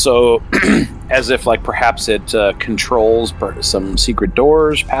 So, as if like perhaps it controls some secret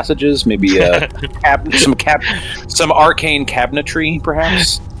doors, passages, maybe some arcane cabinetry,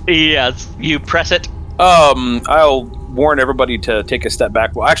 perhaps. Yes, you press it. I'll warn everybody to take a step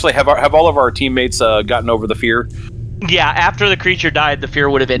back. Well, actually, have all of our teammates gotten over the fear? Yeah, after the creature died, the fear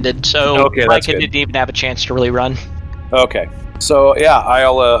would have ended. So Okay, Micah that's good. didn't even have a chance to really run. Okay. So, yeah,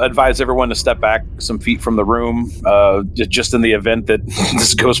 I'll advise everyone to step back some feet from the room, just in the event that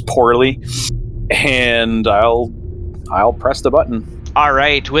this goes poorly, and I'll press the button. All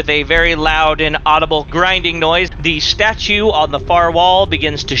right, with a very loud and audible grinding noise, the statue on the far wall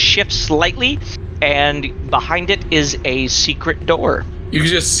begins to shift slightly, and behind it is a secret door. You can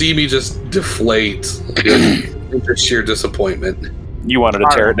just see me just deflate into sheer disappointment. You wanted to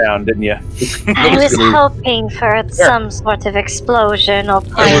tear it down, didn't you? I was hoping for some sort of explosion or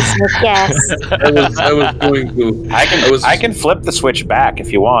poisonous gas. I was going to. I can flip the switch back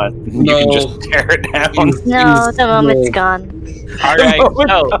if you want. You can just tear it down. No, the moment's gone. All right,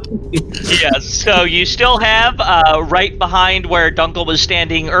 so you still have, right behind where Dunkel was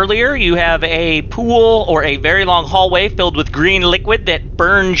standing earlier, you have a pool or a very long hallway filled with green liquid that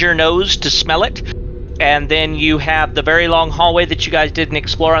burns your nose to smell it. And then you have the very long hallway that you guys didn't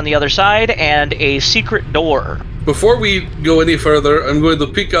explore on the other side, and a secret door. Before we go any further, I'm going to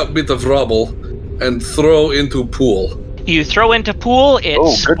pick up a bit of rubble and throw into pool. You throw into pool, it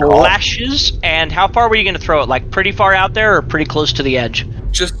good call. splashes, and how far were you going to throw it? Like pretty far out there or pretty close to the edge?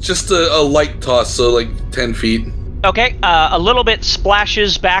 Just a light toss, so like 10 feet. Okay, a little bit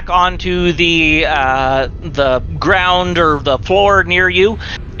splashes back onto the ground or the floor near you,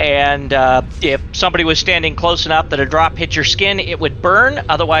 and if somebody was standing close enough that a drop hit your skin, it would burn.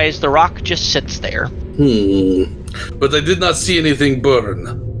 Otherwise, the rock just sits there. But I did not see anything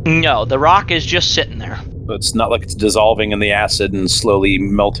burn. No, the rock is just sitting there. It's not like it's dissolving in the acid and slowly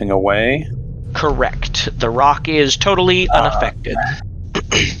melting away. Correct. The rock is totally unaffected.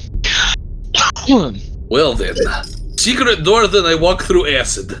 Well then. Secret door, then I walk through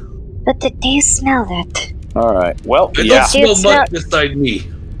acid. But do you smell that? All right. Well, I yeah. don't smell smell- much beside me.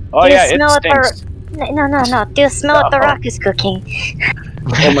 Oh, Do you yeah, it smell what stinks. No. Do you smell what the Uh-oh. rock is cooking?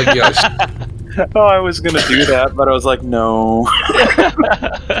 Oh my gosh. Oh, I was going to do that, but I was like, no.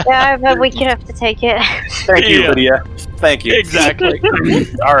 Yeah, but we can have to take it. Thank you, Yeah. Lydia. Thank you. Exactly.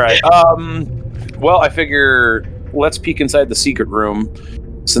 All right. Well, I figure let's peek inside the secret room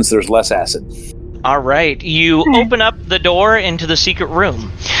since there's less acid. All right, you open up the door into the secret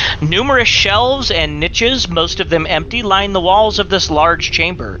room. Numerous shelves and niches, most of them empty, line the walls of this large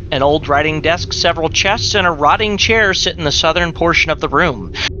chamber. An old writing desk, several chests, and a rotting chair sit in the southern portion of the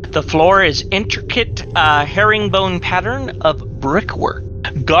room. The floor is intricate herringbone pattern of brickwork.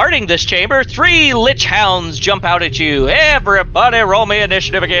 Guarding this chamber, 3 lich hounds jump out at you. Everybody roll me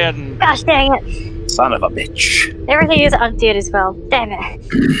initiative again. Gosh dang it. Son of a bitch. Everything is undead as well. Damn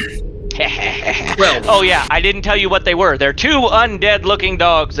it. Well, Oh yeah, I didn't tell you what they were. They're 2 undead looking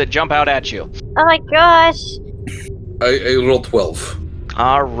dogs that jump out at you. Oh my gosh. I rolled 12.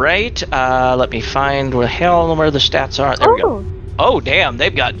 All right, let me find where the stats are. There we go. Oh, damn,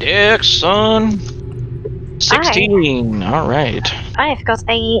 they've got dicks, son. 16. All right. I've got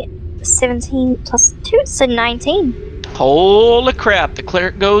a 17 plus 2, so 19. Holy crap, the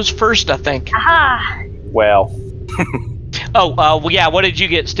cleric goes first, I think. Aha! Well, Oh, well, yeah, what did you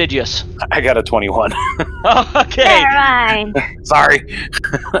get, Stygius? I got a 21. Oh, okay. Never mind. Sorry.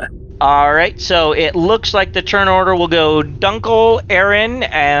 All right, so it looks like the turn order will go Dunkel, Aaron,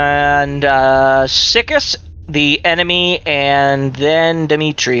 and Sickis, the enemy, and then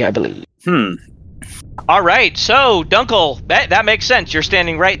Dimitri, I believe. All right, so Dunkel, that makes sense. You're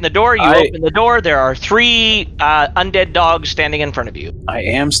standing right in the door. You open the door. There are 3 undead dogs standing in front of you. I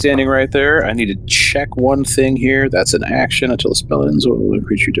am standing right there. I need to check one thing here. That's an action until the spell ends. What will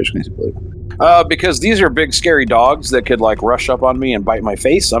increase your ability? Because these are big, scary dogs that could like rush up on me and bite my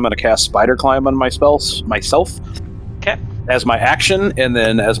face. I'm going to cast Spider Climb on my spells myself. Okay. As my action, and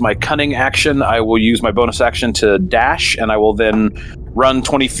then as my cunning action, I will use my bonus action to dash, and I will then run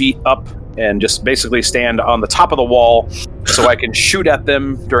 20 feet up and just basically stand on the top of the wall so I can shoot at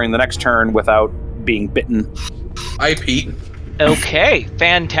them during the next turn without being bitten. Hi, Pete. Okay,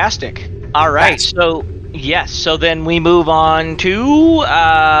 fantastic. All right, so then we move on to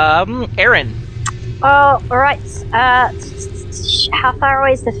Aaron. Oh, alright. How far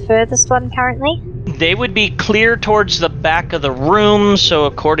away is the furthest one currently? They would be clear towards the back of the room, so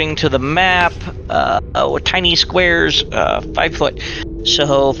according to the map, tiny squares, 5 foot.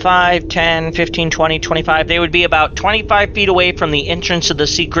 So 5, 10, 15, 20, 25. They would be about 25 feet away from the entrance of the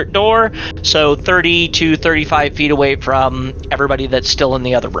secret door, so 30 to 35 feet away from everybody that's still in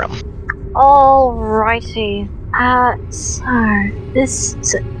the other room. Alrighty.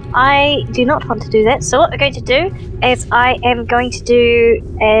 I do not want to do that. So what we're going to do is I am going to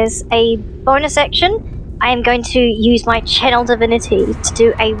do as a bonus action, I am going to use my channel divinity to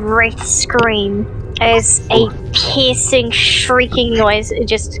do a wraith scream as a piercing, shrieking noise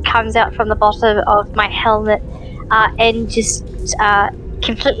just comes out from the bottom of my helmet and just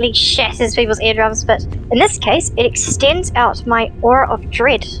completely shatters people's eardrums. But in this case, it extends out my aura of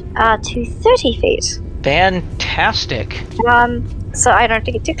dread to 30 feet. Fantastic. So I don't have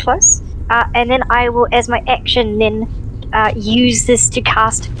to get too close. And then I will, as my action, then use this to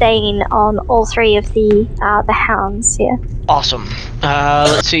cast Bane on all 3 of the hounds here. Awesome.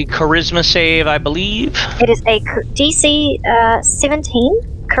 Let's see, charisma save, I believe. It is a DC 17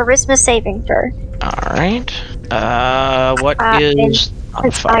 charisma saving throw. All right. What is on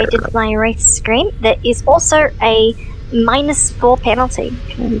Since fire? I did my Wraith Scream, that is also a -4 penalty.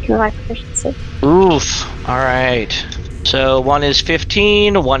 Can I proficiency? Oof. All right. So one is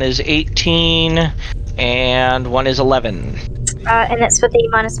 15, one is 18, and one is 11. And that's with the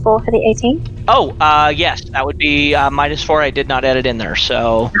 -4 for the 18. Oh, yes, that would be -4. I did not add it in there.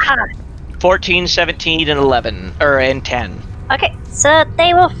 So Aha. 14, 17, and 11, and 10. Okay, so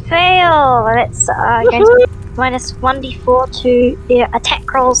they will fail. That's going to be -1d4 to their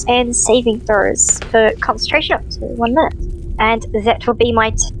attack rolls and saving throws for concentration up to 1 minute. And that will be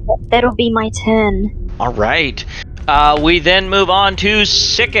my turn. All right. We then move on to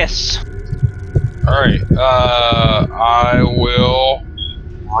Sickis. Alright, I will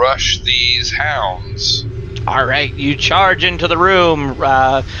rush these hounds. All right, you charge into the room.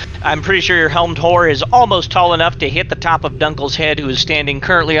 I'm pretty sure your helmed whore is almost tall enough to hit the top of Dunkel's head, who is standing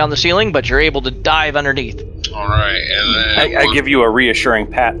currently on the ceiling, but you're able to dive underneath. All right, and then I give you a reassuring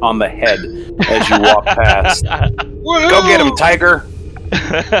pat on the head as you walk past. Go get him, Tiger!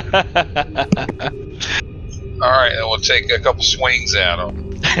 All right, and we'll take a couple swings at him.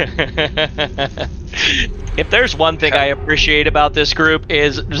 If there's one thing I appreciate about this group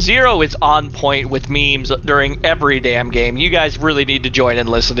is Zero is on point with memes during every damn game. You guys really need to join and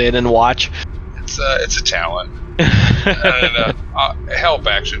listen in and watch. It's a talent. And help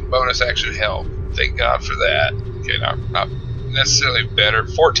action, bonus action help. Thank God for that. Okay, not necessarily better.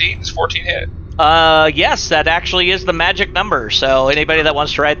 14? Is 14 hit? Yes, that actually is the magic number. So anybody that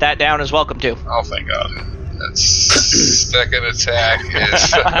wants to write that down is welcome to. Oh, thank God. That's second attack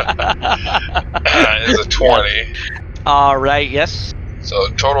is a 20. All right, yes. So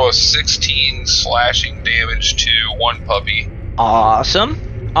a total of 16 slashing damage to one puppy.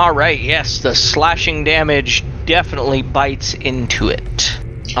 Awesome. All right, yes, the slashing damage definitely bites into it.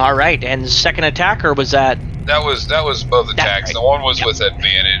 All right, and second attack, or was that? That was both attacks. Right. The one was with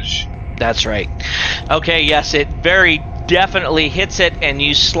advantage. That's right. Okay, yes, it very definitely hits it, and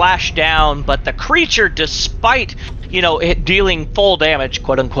you slash down, but the creature, despite, it dealing full damage,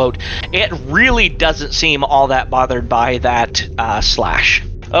 quote unquote, it really doesn't seem all that bothered by that slash.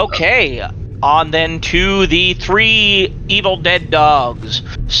 Okay, on then to the 3 evil dead dogs.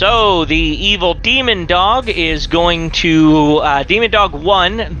 So the evil demon dog is going to, demon dog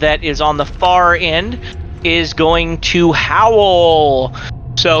 1 that is on the far end is going to howl.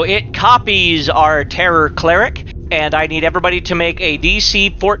 So it copies our terror cleric, and I need everybody to make a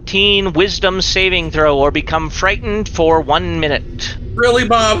DC 14 wisdom saving throw or become frightened for 1 minute. Really,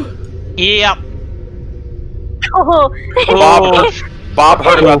 Bob? Yep. Oh, Bob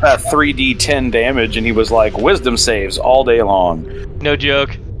heard about that 3d10 damage, and he was like, wisdom saves all day long. No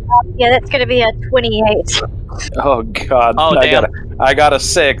joke. yeah, that's going to be a 28. Oh, God. Oh, damn. I got a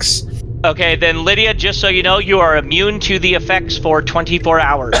 6. Okay, then Lydia, just so you know, you are immune to the effects for 24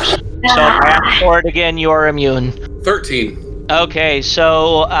 hours. So if I ask for it again, you are immune. 13. Okay,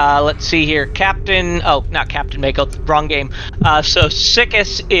 so let's see here. Not Captain Mako, wrong game. So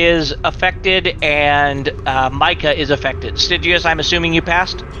Sickis is affected and Micah is affected. Stygius, I'm assuming you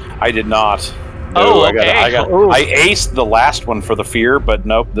passed? I did not. Oh, No, okay. I aced the last one for the fear, but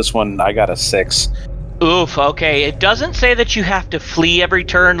nope, this one I got a 6. Oof, okay. It doesn't say that you have to flee every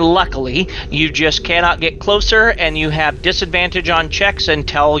turn, luckily. You just cannot get closer, and you have disadvantage on checks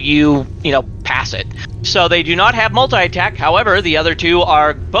until you pass it. So they do not have multi-attack. However, the other two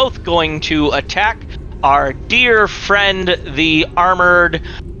are both going to attack our dear friend, the armored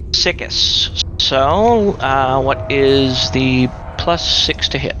Sickis. So, what is the +6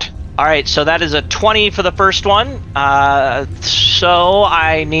 to hit? Alright, so that is a 20 for the first one. So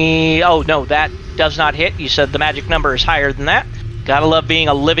I need... Oh, no, that does not hit. You said the magic number is higher than that. Gotta love being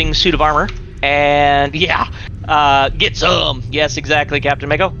a living suit of armor. And, get some. Yes, exactly, Captain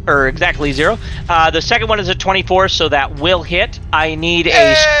Mako. Or exactly 0. The second one is a 24, so that will hit. I need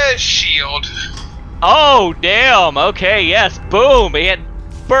a... shield. Oh, damn. Okay, yes. Boom. It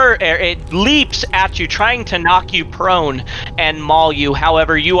leaps at you, trying to knock you prone and maul you.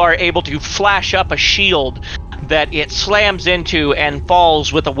 However, you are able to flash up a shield that it slams into and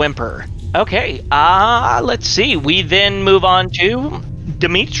falls with a whimper. Okay, let's see. We then move on to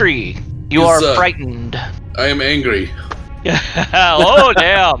Dimitri. You are frightened. I am angry. Oh,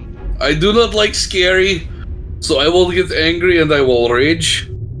 damn. I do not like scary, so I will get angry and I will rage.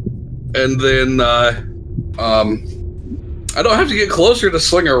 And then, I don't have to get closer to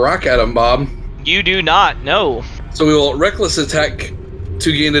sling a rock at him, Bob. You do not, no. So we will reckless attack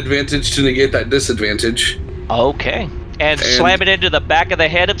to gain advantage to negate that disadvantage. Okay. And slam it into the back of the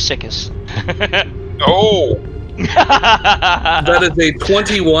head of Sickis. Oh! That is a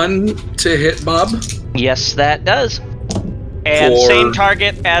 21 to hit, Bob. Yes, that does. And same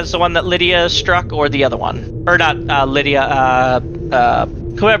target as the one that Lydia struck, or the other one. Or not Lydia,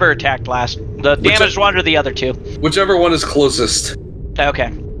 whoever attacked last. The damaged one or the other two? Whichever one is closest.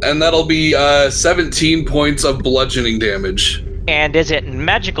 Okay. And that'll be 17 points of bludgeoning damage. And is it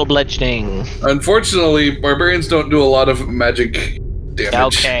magical bludgeoning? Unfortunately, barbarians don't do a lot of magic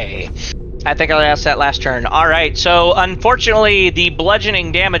damage. Okay. I think I asked that last turn. Alright, so unfortunately the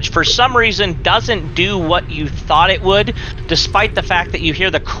bludgeoning damage for some reason doesn't do what you thought it would, despite the fact that you hear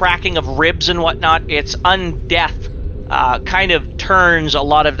the cracking of ribs and whatnot. Its undeath kind of turns a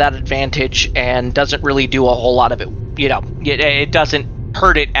lot of that advantage and doesn't really do a whole lot of it. It doesn't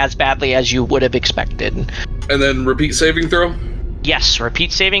hurt it as badly as you would have expected. And then repeat saving throw? Yes,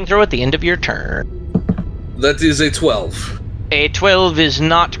 repeat saving throw at the end of your turn. That is a 12. A 12 is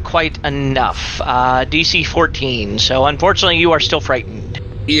not quite enough. DC 14, so unfortunately you are still frightened.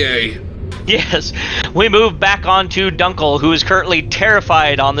 Yay. Yes, we move back on to Dunkel, who is currently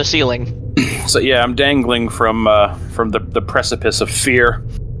terrified on the ceiling. So yeah, I'm dangling from the precipice of fear.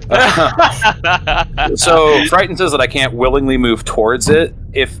 So Frighten says that I can't willingly move towards it.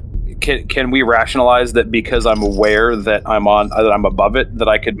 Can we rationalize that because I'm aware that I'm above it, that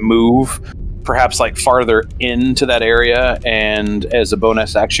I could move perhaps like farther into that area and as a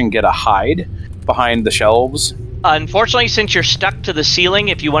bonus action get a hide behind the shelves? Unfortunately, since you're stuck to the ceiling,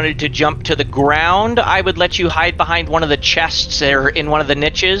 if you wanted to jump to the ground, I would let you hide behind one of the chests there in one of the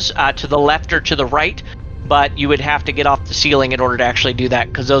niches to the left or to the right, but you would have to get off the ceiling in order to actually do that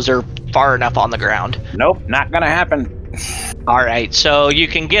because those are far enough on the ground. Nope, not gonna happen. All right, so you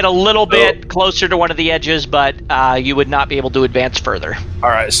can get a little bit closer to one of the edges, but you would not be able to advance further. All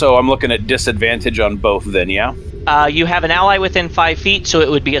right, so I'm looking at disadvantage on both then, yeah? You have an ally within 5 feet, so it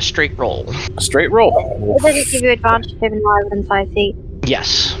would be a straight roll. A straight roll. Does it give you advantage if an ally within 5 feet?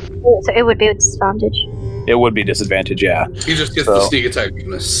 Yes. So it would be a disadvantage. It would be disadvantage, yeah. He just gets the sneak attack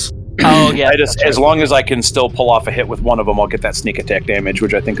bonus. Oh, yeah. As long as I can still pull off a hit with one of them, I'll get that sneak attack damage,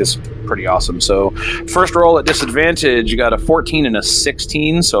 which I think is pretty awesome. So, first roll at disadvantage, you got a 14 and a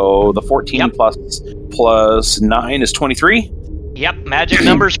 16. So the 14 plus 9 is 23. Yep, magic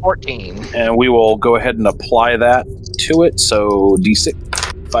number's 14. And we will go ahead and apply that to it. So D6,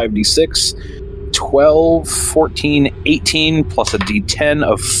 5d6, 12, 14, 18, plus a D10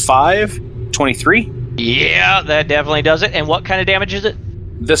 of 5, 23. Yeah, that definitely does it. And what kind of damage is it?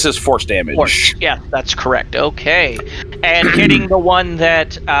 This is force damage. Force. Yeah, that's correct. Okay. And hitting the one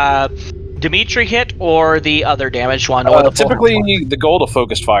that Dimitri hit, or the other damaged one? Or the typically, the gold of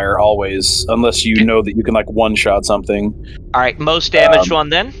focused fire, always, unless you know that you can, like, one-shot something. All right, most damaged one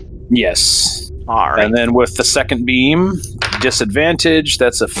then? Yes. All right. And then with the second beam, disadvantage,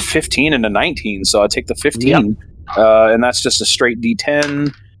 that's a 15 and a 19, so I take the 15. Yep. And that's just a straight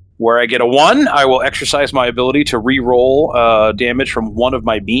D10. Where I get a 1, I will exercise my ability to re-roll damage from one of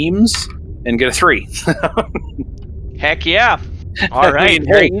my beams and get a 3. Heck yeah. All right,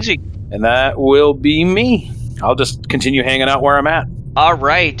 very easy. And that will be me. I'll just continue hanging out where I'm at. All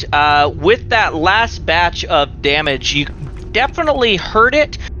right. With that last batch of damage, you definitely hurt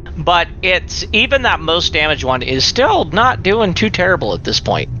it, but it's even that most damaged one is still not doing too terrible at this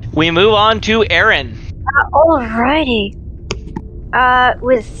point. We move on to Aaron. Alrighty.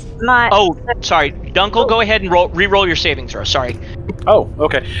 With my... Oh, sorry. Dunkel, go ahead and re-roll your saving throw. Sorry. Oh,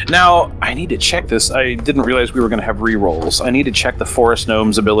 okay. Now, I need to check this. I didn't realize we were going to have re-rolls. I need to check the Forest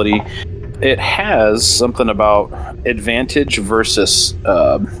Gnome's ability. It has something about advantage versus...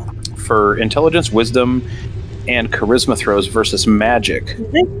 for intelligence, wisdom, and charisma throws versus magic.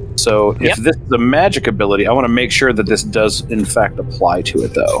 Mm-hmm. So, if this is a magic ability, I want to make sure that this does, in fact, apply to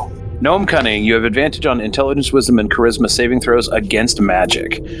it, though. Gnome Cunning, you have advantage on intelligence, wisdom, and charisma saving throws against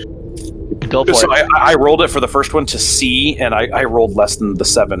magic. Go for it. I I rolled it for the first one to see, and I rolled less than the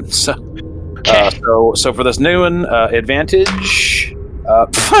 7. So, so for this new one, advantage,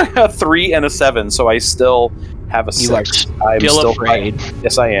 3 and a 7. So I still have a 6. I'm still afraid.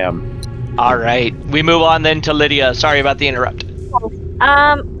 Yes, I am. All right, we move on then to Lydia. Sorry about the interrupt.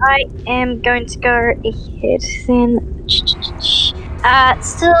 I am going to go ahead then.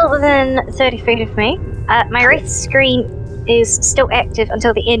 Still within 30 feet of me. My Wraith Scream is still active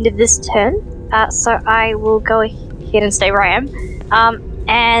until the end of this turn, so I will go ahead and stay where I am.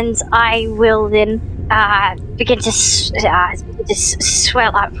 And I will then begin to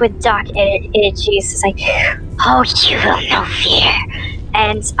swell up with dark energies. It's like, oh, you will know fear.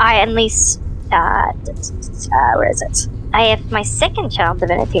 And I unleash... where is it? I have my second Child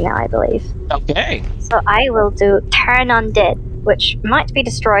Divinity now, I believe. Okay. So I will do Turn Undead, which might be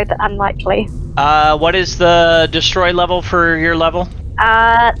destroy, but unlikely. What is the destroy level for your level?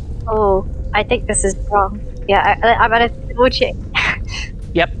 I think this is wrong. Yeah, I'm gonna double check.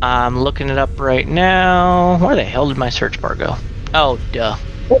 Yep, I'm looking it up right now. Where the hell did my search bar go? Oh, duh.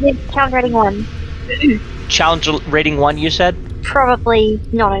 It is challenge rating 1. Challenge rating 1, you said? Probably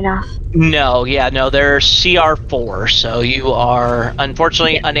not enough. No, they're CR4, so you are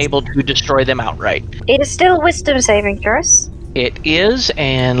unfortunately unable to destroy them outright. It is still wisdom saving throws. It is,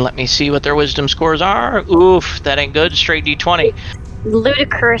 and let me see what their wisdom scores are. Oof, that ain't good. Straight D20.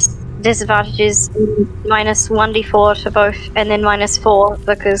 Ludicrous disadvantages, minus 1d4 to both, and then minus 4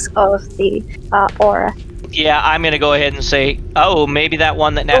 because of the aura. Yeah, I'm going to go ahead and say, maybe that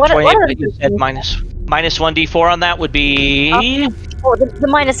one that Nat 28 that you said minus 1d4 on that would be... the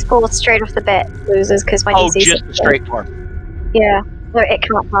minus 4 straight off the bat loses because my DC is... just the straight 4. Yeah, so it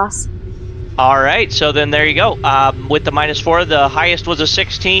can't pass. All right, so then there you go. With the -4, the highest was a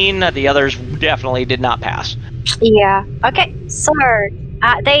 16. The others definitely did not pass. Yeah. Okay. So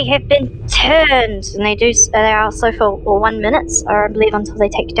they have been turned, and they are also for 1 minute, or I believe until they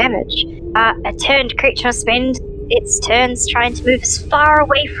take damage. A turned creature must spend its turns trying to move as far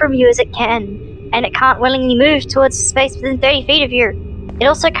away from you as it can, and it can't willingly move towards space within 30 feet of you. It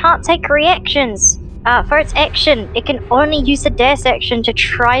also can't take reactions. For its action, it can only use the dash action to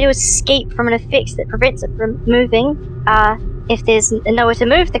try to escape from an effect that prevents it from moving. If there's nowhere to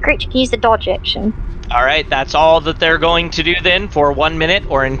move, the creature can use the dodge action. All right, that's all that they're going to do then for 1 minute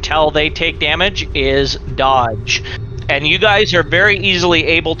or until they take damage is dodge. And you guys are very easily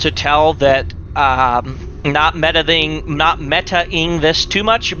able to tell that not metaing this too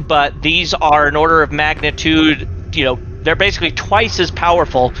much, but these are an order of magnitude, they're basically twice as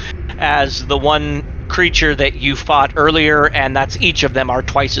powerful as the one creature that you fought earlier, and that's each of them are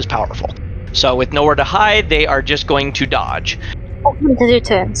twice as powerful. So with nowhere to hide, they are just going to dodge. To do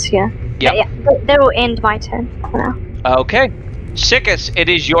turns, yeah. Yep. Yeah. That will end my turn for now. Okay. Sickis, it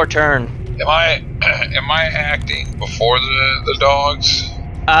is your turn. Am I acting before the dogs?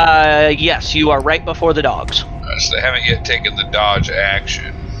 Yes, you are right before the dogs. So they haven't yet taken the dodge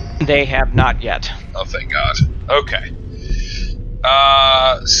action. They have not yet. Oh, thank God. Okay.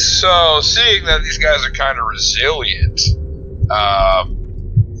 So seeing that these guys are kind of resilient,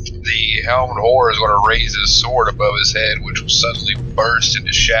 the helmed horror is going to raise his sword above his head, which will suddenly burst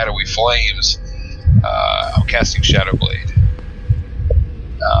into shadowy flames. I'm casting Shadow Blade.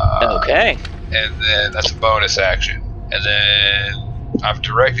 Okay. And then that's a bonus action. And then I've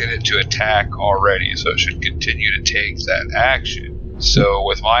directed it to attack already, so it should continue to take that action. So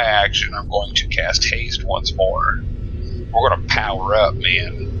with my action, I'm going to cast Haste once more. We're going to power up,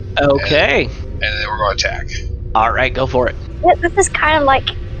 man. Okay. And then we're going to attack. All right, go for it. Yeah, this is kind of like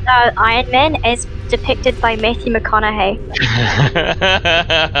Iron Man as depicted by Matthew McConaughey.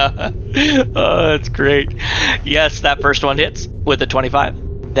 Oh, that's great. Yes, that first one hits with a 25.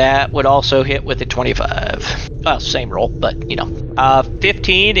 That would also hit with a 25. Well, same roll, but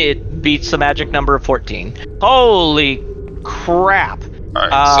 15, it beats the magic number of 14. Holy crap. All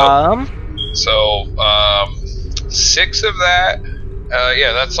right, so 6 of that.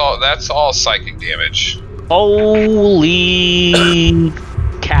 Yeah, that's all psychic damage. Holy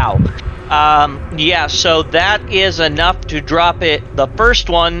cow. Yeah, so that is enough to drop it, the first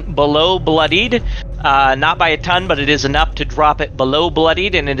one, below bloodied. Not by a ton, but it is enough to drop it below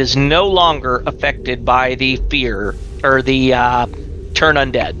bloodied, and it is no longer affected by the fear, or the turn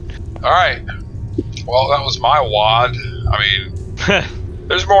undead. Alright. Well, that was my wad. I mean,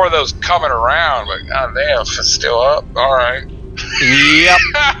 there's more of those coming around, but goddamn, it's still up. Alright. Yep.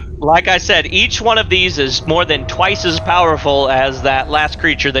 Like I said, each one of these is more than twice as powerful as that last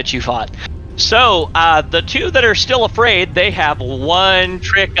creature that you fought. So, the two that are still afraid, they have one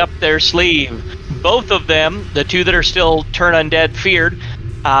trick up their sleeve. Both of them, the two that are still turn undead feared,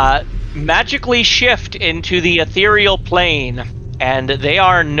 magically shift into the ethereal plane, and they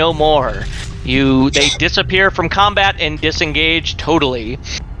are no more. They disappear from combat and disengage totally.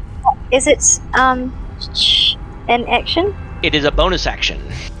 Is it an action? It is a bonus action.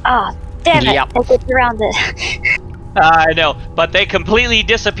 Oh, damn it! Yep. I get around it. I know, but they completely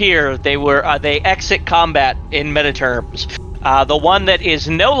disappear. They exit combat in meta terms. The one that is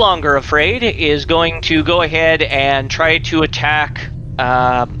no longer afraid is going to go ahead and try to attack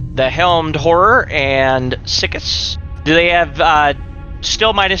the helmed horror and Sickis. Do they have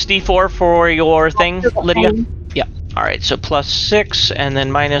still minus D4 for your thing, Lydia? Yeah. All right, so +6 and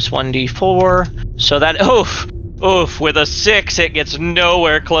then minus 1D4. So that Oof, with a 6, it gets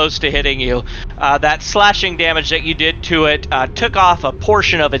nowhere close to hitting you. That slashing damage that you did to it took off a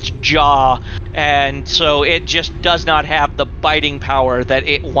portion of its jaw, and so it just does not have the biting power that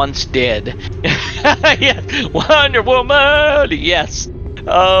it once did. Yes, Wonder Woman! Yes.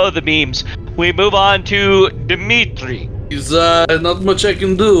 Oh, the memes. We move on to Dimitri. There's not much I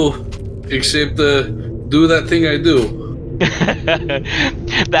can do, except do that thing I do.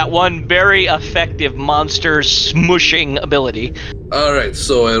 That one very effective monster smushing ability. Alright,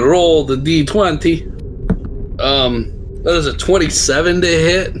 so I roll the D20. That is a 27 to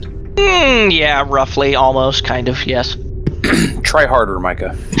hit. Yeah, roughly, almost, kind of, yes. Try harder,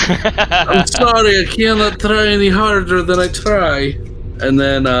 Micah. I'm sorry, I cannot try any harder than I try. And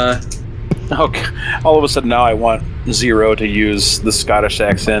then, Okay. All of a sudden now I want Zero to use the Scottish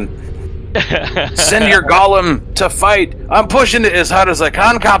accent. Send your golem to fight. I'm pushing it as hard as I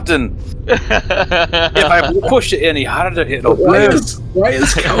can, Captain. If I push it any harder, it'll burst. Why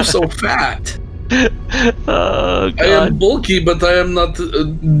is Cow so fat? Oh, God. I am bulky, but I am not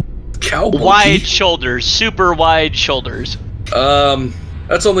Cow monkey? Wide shoulders, super wide shoulders.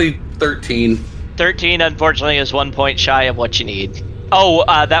 That's only 13. 13, unfortunately, is 1 point shy of what you need. Oh,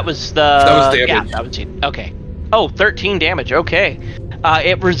 that was the... That was damage. Yeah, that was it. Okay. Oh, 13 damage, okay.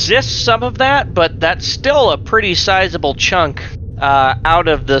 It resists some of that, but that's still a pretty sizable chunk out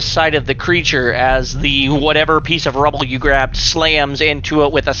of the side of the creature as the whatever piece of rubble you grabbed slams into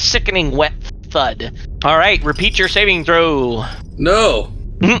it with a sickening wet thud. All right, repeat your saving throw. No.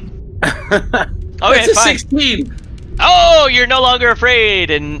 Okay, That's a fine. 16. Oh, you're no longer afraid,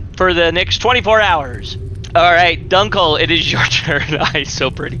 and for the next 24 hours. All right, Dunkel, it is your turn.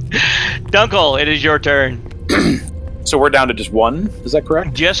 So pretty. Dunkel, it is your turn. So we're down to just one, is that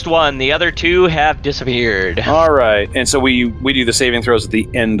correct? Just one. The other two have disappeared. All right, and so we do the saving throws at the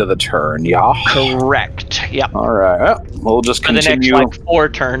end of the turn, yeah? Correct. Yep. All right, well, we'll just For the continue. next, 4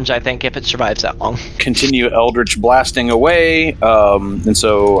 turns, I think, if it survives that long. Continue Eldritch blasting away, and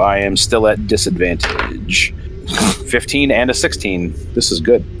so I am still at disadvantage. 15 and a 16. This is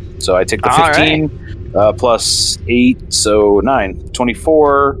good. So I take the 15 plus 8, so 9.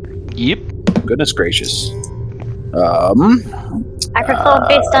 24. Yep. Goodness gracious. I prefer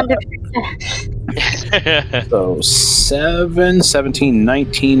based under. So 7, 17,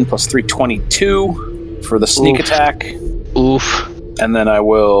 19 plus 3, 22 for the sneak attack. Oof. And then I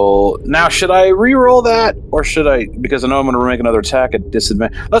will... Now, should I re-roll that? Or should I... Because I know I'm going to make another attack at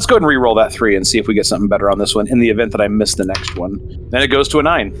disadvantage. Let's go ahead and re-roll that 3 and see if we get something better on this one in the event that I miss the next one. Then it goes to a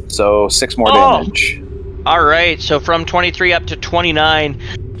 9. So 6 more damage. All right, so from 23 up to 29,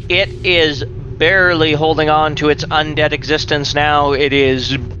 it is barely holding on to its undead existence now. It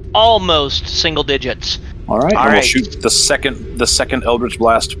is almost single digits. All right, All and right. we'll shoot the second Eldritch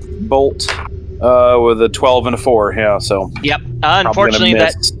Blast bolt with a 12 and a 4. Yeah, so Yep. probably Unfortunately, gonna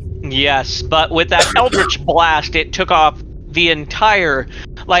that miss. yes, but with that Eldritch Blast, it took off the entire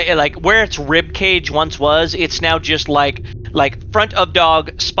like where its rib cage once was. It's now just like front of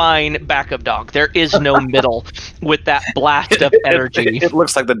dog, spine, back of dog. There is no middle with that blast of energy. It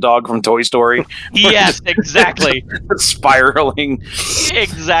looks like the dog from Toy Story. Yes, exactly. Spiraling.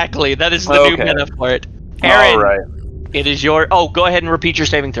 Exactly. That is the new Okay. meta for it. Aaron, All right. it is your... Oh, go ahead and repeat your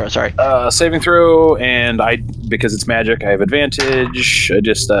saving throw. Sorry. Saving throw, and because it's magic, I have advantage.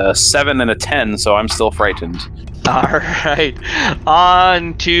 Just a 7 and a 10, so I'm still frightened. All right.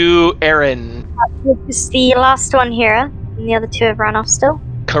 On to Aaron. This is the last one here, and the other two have run off still.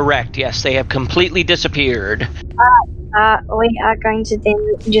 Correct. Yes, they have completely disappeared. We are going to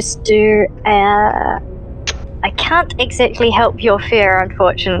then just do. I can't exactly help your fear,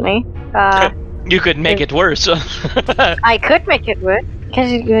 unfortunately. You could make it worse. I could make it work.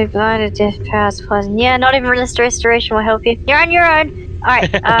 Because you go blind at death, past, poison. Yeah, not even restoration will help you. You're on your own.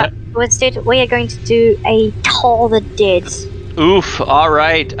 Alright, instead, we are going to do a Toll the Dead. Oof. All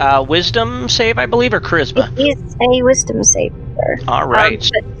right. Wisdom save, I believe, or charisma? It is a wisdom save. All right.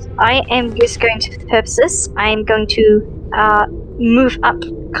 But I am just going to, for purposes, I am going to move up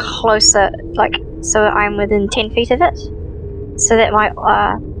closer, so I'm within 10 feet of it, so that my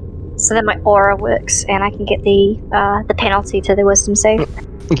aura works, and I can get the penalty to the wisdom save.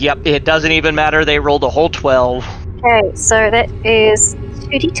 Yep. It doesn't even matter. They rolled a whole 12. Okay, so that is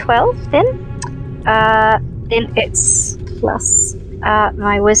 2d12 then. Then it's plus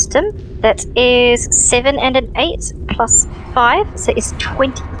my wisdom. That is 7 and an 8 plus 5, so it's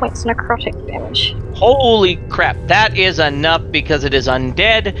 20 points necrotic damage. Holy crap, that is enough because it is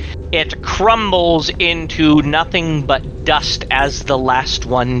undead. It crumbles into nothing but dust as the last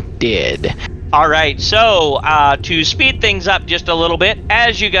one did. Alright, so to speed things up just a little bit,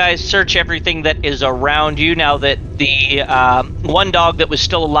 as you guys search everything that is around you, now that the one dog that was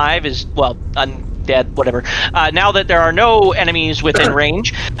still alive is, well, undead, whatever. Now that there are no enemies within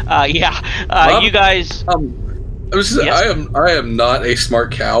range, you guys... I am not a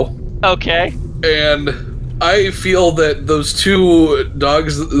smart cow. Okay. And I feel that those two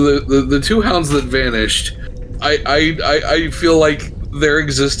dogs, the two hounds that vanished, I feel like their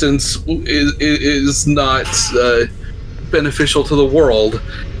existence is not beneficial to the world.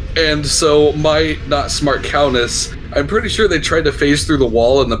 And so my not smart cowness, I'm pretty sure they tried to phase through the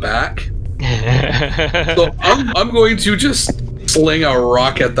wall in the back. So I'm going to just sling a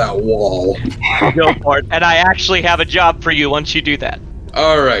rock at that wall. Go for it. And I actually have a job for you once you do that.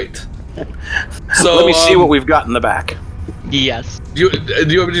 All right. So let me see what we've got in the back. Yes. Do you want me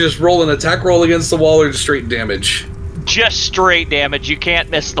to just roll an attack roll against the wall or just straight damage? Just straight damage. You can't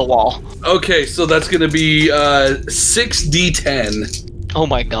miss the wall. Okay, so that's going to be 6d10. Oh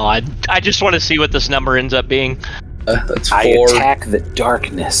my god. I just want to see what this number ends up being. That's 4, I attack the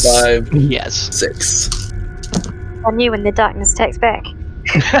darkness. 5, Yes. 6. I knew when the darkness takes back.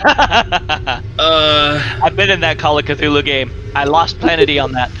 I've been in that Call of Cthulhu game. I lost Planet E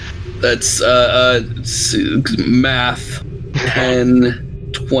on that. That's math.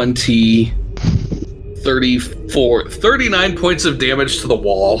 10, 20, 34, 39 points of damage to the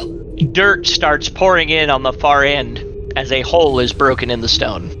wall. Dirt starts pouring in on the far end as a hole is broken in the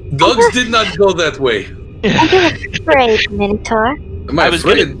stone. Dogs did not go that way. I'm afraid, Minotaur. Am I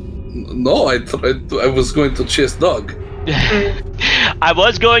afraid? No, I was going to chase Doug. I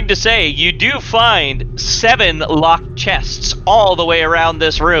was going to say, you do find 7 locked chests all the way around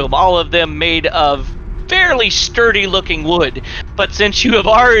this room, all of them made of fairly sturdy looking wood. But since you have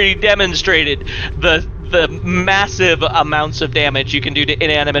already demonstrated the massive amounts of damage you can do to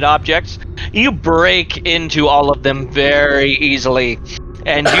inanimate objects, you break into all of them very easily.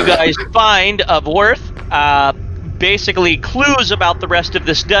 And you guys find of worth, basically clues about the rest of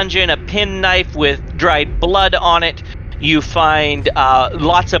this dungeon, a penknife with dried blood on it. You find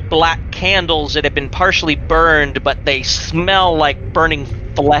lots of black candles that have been partially burned, but they smell like burning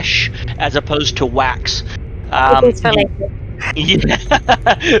flesh as opposed to wax. Yeah,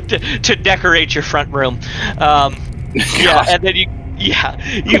 to decorate your front room. Yeah, and then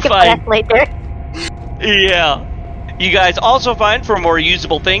you find later. Yeah. You guys also find, for more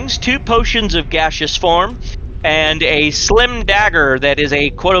usable things, 2 potions of gaseous form and a slim dagger that is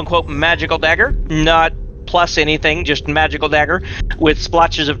a quote-unquote magical dagger, not plus anything, just magical dagger, with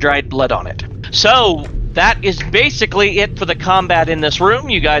splotches of dried blood on it. So, that is basically it for the combat in this room.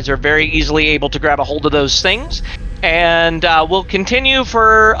 You guys are very easily able to grab a hold of those things. And we'll continue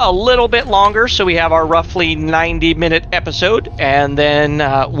for a little bit longer, so we have our roughly 90-minute episode, and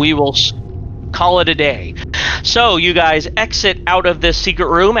then we will call it a day. So you guys exit out of this secret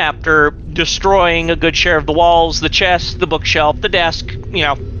room after destroying a good share of the walls, the chest, the bookshelf, the desk,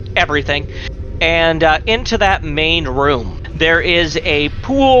 everything, and into that main room. There is a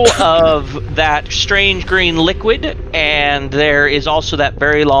pool of that strange green liquid, and there is also that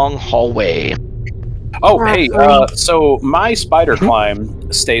very long hallway. Oh, hey, so my spider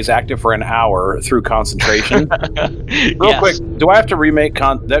climb stays active for an hour through concentration. Real quick, do I have to make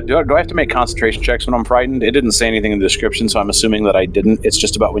concentration checks when I'm frightened? It didn't say anything in the description, so I'm assuming that I didn't. It's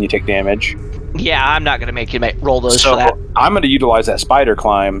just about when you take damage. Yeah, I'm not going to make you roll those for that. I'm going to utilize that spider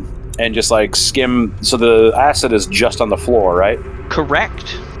climb and just skim. So the acid is just on the floor, right?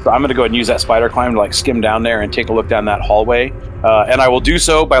 Correct. So I'm going to go ahead and use that spider climb to skim down there and take a look down that hallway. And I will do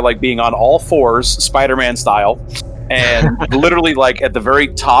so by being on all fours, Spider-Man style, and literally at the very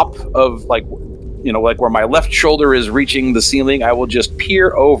top of where my left shoulder is reaching the ceiling, I will just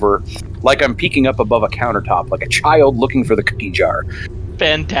peer over like I'm peeking up above a countertop, like a child looking for the cookie jar.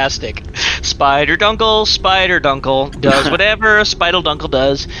 Fantastic. Spider Dunkle does whatever a Spider Dunkle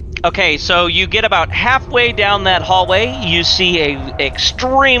does. Okay, so you get about halfway down that hallway. You see a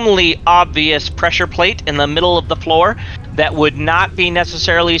extremely obvious pressure plate in the middle of the floor that would not be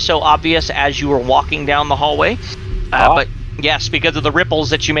necessarily so obvious as you were walking down the hallway. But yes, because of the ripples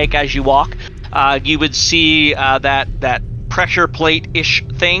that you make as you walk, you would see that pressure plate-ish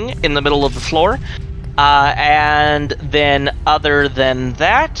thing in the middle of the floor. And then other than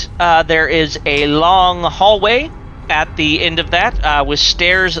that, there is a long hallway at the end of that with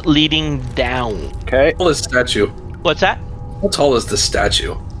stairs leading down. Okay. How tall is the statue? What's that? How tall is the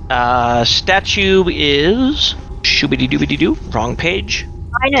statue? Statue is... Shooby-doo-doo-doo-doo. Wrong page.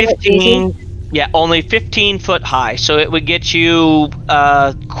 I know 15. Yeah, only 15 foot high, so it would get you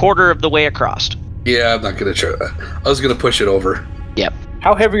a quarter of the way across. Yeah, I'm not going to try that. I was going to push it over. Yep.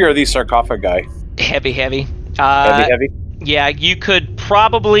 How heavy are these sarcophagi? Heavy. Heavy? Yeah, you could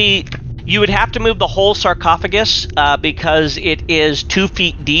probably... You would have to move the whole sarcophagus because it is 2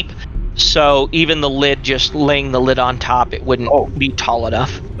 feet deep. So even the lid, just laying the lid on top, it wouldn't be tall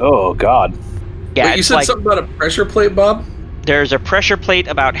enough. Oh, God. Yeah, wait, you said something about a pressure plate, Bob? There's a pressure plate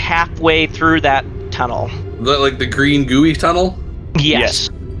about halfway through that tunnel. The green gooey tunnel? Yes.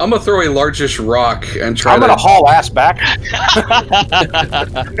 I'm going to throw a largish rock and try I'm going to haul ass back.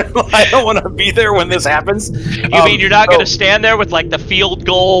 I don't want to be there when this happens. You mean you're not going to stand there with the field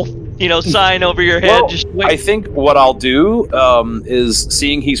goal, sign over your head? Well, just wait. I think what I'll do is,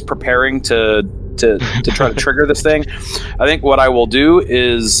 seeing he's preparing to try to trigger this thing, I think what I will do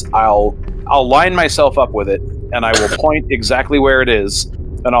is I'll line myself up with it, and I will point exactly where it is,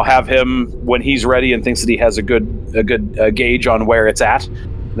 and I'll have him, when he's ready and thinks that he has a good gauge on where it's at,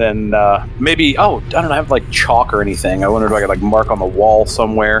 then maybe, I don't have chalk or anything. I wonder if I could mark on the wall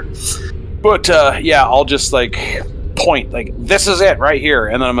somewhere. But yeah, I'll just point, this is it right here,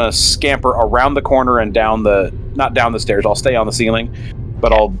 and then I'm gonna scamper around the corner and not down the stairs, I'll stay on the ceiling,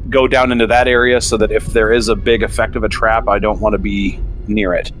 but I'll go down into that area so that if there is a big effect of a trap, I don't want to be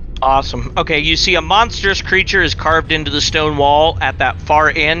near it. Awesome. Okay, you see a monstrous creature is carved into the stone wall at that far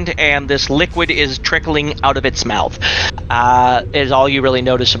end, and this liquid is trickling out of its mouth. Is all you really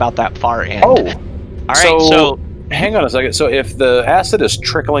notice about that far end. Oh, all right. So hang on a second. So if the acid is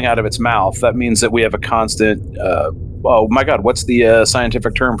trickling out of its mouth, that means that we have a constant. Oh my God, what's the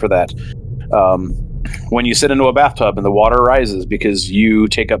scientific term for that? When you sit into a bathtub and the water rises because you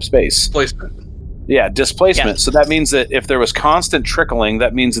take up space. Displacement. Yeah, displacement. Yes. So that means that if there was constant trickling,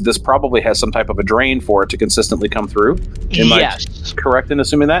 that means that this probably has some type of a drain for it to consistently come through. Am I correct in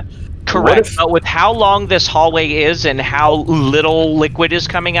assuming that? Correct. But with how long this hallway is and how little liquid is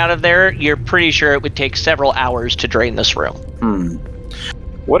coming out of there, you're pretty sure it would take several hours to drain this room.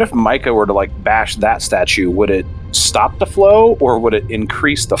 What if Micah were to like bash that statue? Would it stop the flow or would it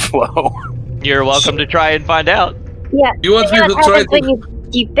increase the flow? You're welcome to try and find out. Yeah. You want me to try to...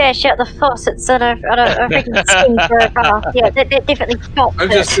 You bash out the faucets on a freaking skin for a car. Yeah, that definitely stops I'm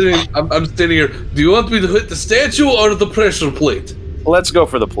just sitting. I'm standing here. Do you want me to hit the statue or the pressure plate? Let's go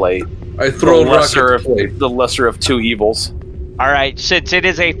for the plate. I throw the a rock lesser at the plate. the lesser of two evils. All right, since it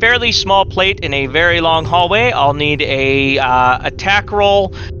is a fairly small plate in a very long hallway, I'll need a attack roll.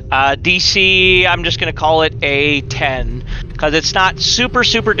 DC, I'm just going to call it a 10, because it's not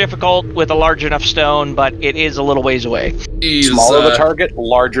super difficult with a large enough stone, but it is a little ways away. Smaller the target,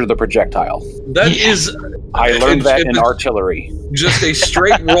 larger the projectile. That is... I learned that in artillery. Just a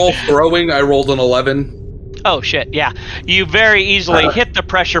straight roll throwing, I rolled an 11. Oh, shit, yeah. You very easily hit the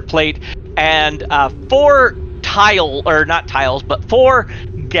pressure plate, and 4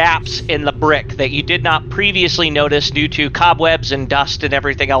 gaps in the brick that you did not previously notice due to cobwebs and dust and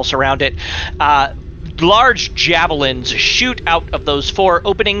everything else around it. Large javelins shoot out of those 4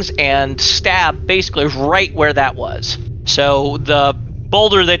 openings and stab basically right where that was. So the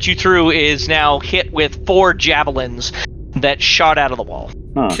boulder that you threw is now hit with 4 javelins that shot out of the wall.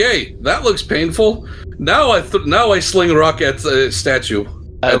 Okay, that looks painful. Now I sling a rock at the statue.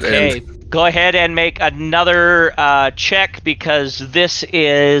 Okay. Go ahead and make another check, because this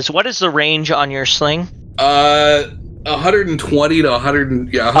is... What is the range on your sling? 120 to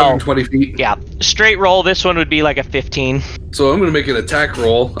 120 feet. Yeah. Straight roll, this one would be like a 15. So I'm going to make an attack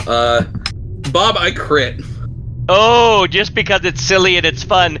roll. Bob, I crit. Oh, just because it's silly and it's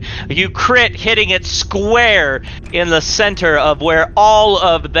fun. You crit, hitting it square in the center of where all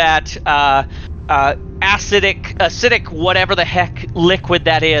of that acidic, whatever the heck liquid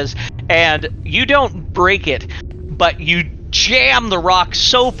that is. And you don't break it, but you jam the rock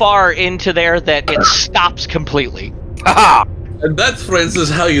so far into there that it stops completely. And that, friends, is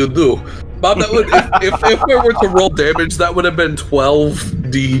how you do. Bob, that would if I were to roll damage, that would have been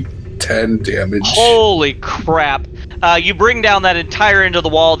 12d10 damage. Holy crap. You bring down that entire end of the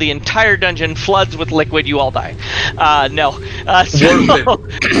wall, the entire dungeon floods with liquid, you all die. No.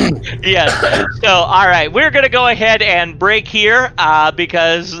 Yes. So, alright, we're going to go ahead and break here,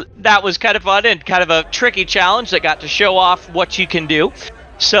 because that was kind of fun and kind of a tricky challenge that got to show off what you can do.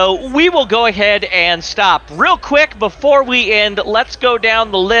 So we will go ahead and stop. Real quick, before we end, let's go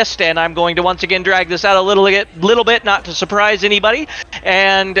down the list, and I'm going to once again drag this out a little bit, not to surprise anybody.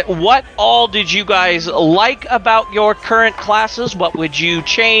 And what all did you guys like about your current classes? What would you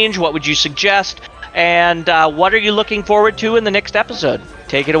change? What would you suggest? And what are you looking forward to in the next episode?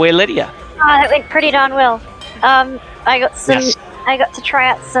 Take it away, Lydia. That went pretty darn well. I got some... Yes. I got to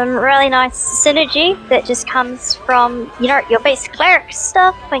try out some really nice synergy that just comes from, your basic cleric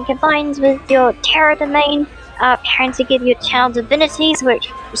stuff when combined with your Terra domain, trying to give you channel divinities,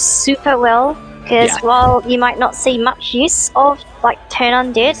 which super well, because while you might not see much use of, Turn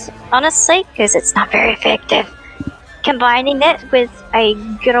Undead, honestly, because it's not very effective, combining that with a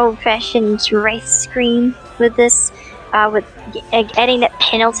good old-fashioned race screen with this, with adding that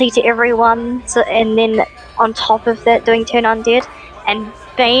penalty to everyone, and then on top of that doing Turn Undead, and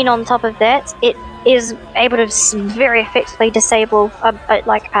Bane on top of that, it is able to very effectively disable a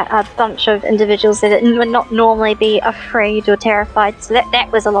bunch of individuals that would not normally be afraid or terrified, so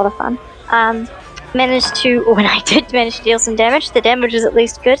that was a lot of fun. When I did manage to deal some damage, the damage was at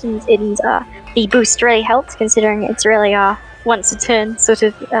least good, and the boost really helped, considering it's really once a turn sort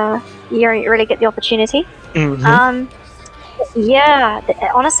of, you really get the opportunity. Mm-hmm. Yeah, it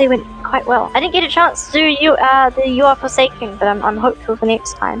honestly went quite well. I didn't get a chance to do the You Are Forsaken, but I'm hopeful for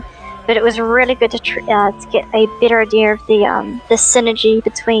next time. But it was really good to get a better idea of the synergy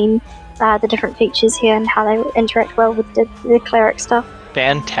between the different features here and how they interact well with the cleric stuff.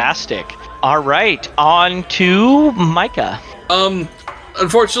 Fantastic. All right, on to Micah.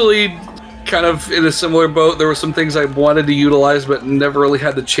 Unfortunately, kind of in a similar boat. There were some things I wanted to utilize, but never really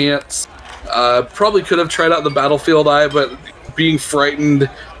had the chance. Probably could have tried out the Battlefield Eye, but being frightened,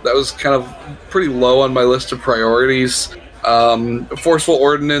 that was kind of pretty low on my list of priorities. Forceful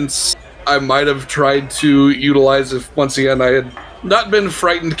ordnance, I might have tried to utilize if, once again, I had not been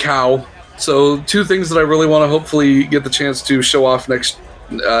frightened cow. So 2 things that I really want to hopefully get the chance to show off next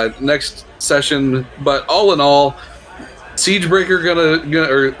session. But all in all, Siegebreaker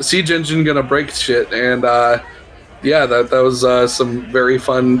or Siege Engine gonna break shit, and yeah, that was some very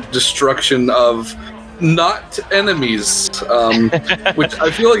fun destruction of not enemies, which I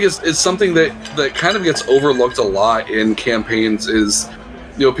feel like is something that kind of gets overlooked a lot in campaigns. Is,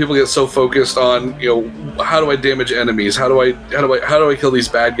 you know, people get so focused on, you know, how do I damage enemies? How do I kill these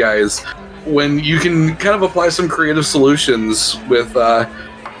bad guys? When you can kind of apply some creative solutions with,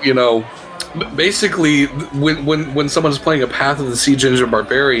 you know, basically when someone's playing a Path of the Siege Engine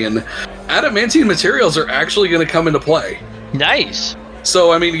Barbarian, adamantine materials are actually going to come into play. Nice.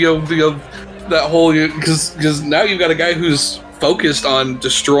 So I mean, you know that whole, because now you've got a guy who's focused on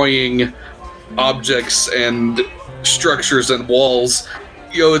destroying objects and structures and walls.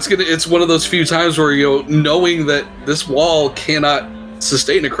 You know, it's one of those few times where, you know, knowing that this wall cannot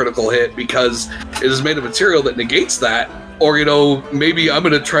sustain a critical hit because it is made of material that negates that, or, you know, maybe I'm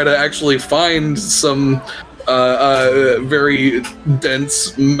going to try to actually find some very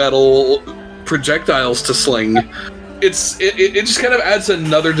dense metal projectiles to sling. It just kind of adds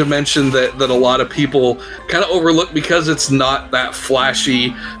another dimension that a lot of people kind of overlook because it's not that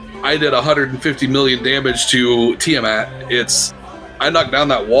flashy. I did 150 million damage to Tiamat. I knocked down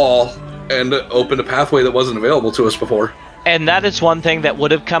that wall and opened a pathway that wasn't available to us before. And that is one thing that would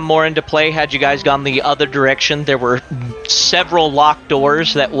have come more into play had you guys gone the other direction. There were several locked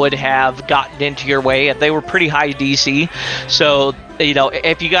doors that would have gotten into your way, and they were pretty high DC. So, you know,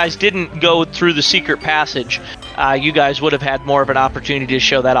 if you guys didn't go through the secret passage, you guys would have had more of an opportunity to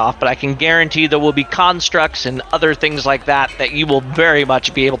show that off. But I can guarantee there will be constructs and other things like that you will very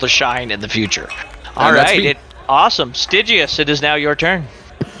much be able to shine in the future. All right. Awesome. Stygius, it is now your turn.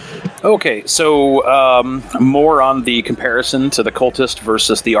 Okay, so more on the comparison to the Cultist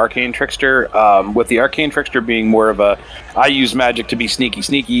versus the Arcane Trickster. With the Arcane Trickster being more of I use magic to be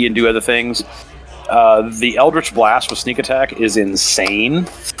sneaky and do other things. The Eldritch Blast with sneak attack is insane.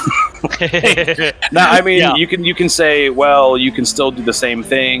 Now, I mean, yeah. you can say, well, you can still do the same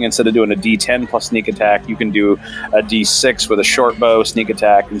thing. Instead of doing a D10 plus sneak attack, you can do a D6 with a short bow sneak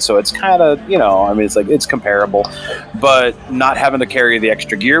attack, and so it's kind of, you know, I mean, it's comparable, but not having to carry the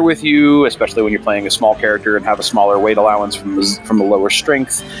extra gear with you, especially when you're playing a small character and have a smaller weight allowance from a lower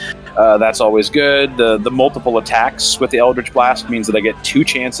strength. That's always good. The multiple attacks with the Eldritch Blast means that I get 2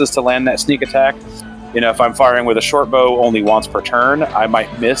 chances to land that sneak attack. You know, if I'm firing with a short bow only once per turn, I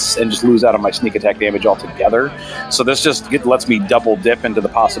might miss and just lose out on my sneak attack damage altogether. So this just lets me double dip into the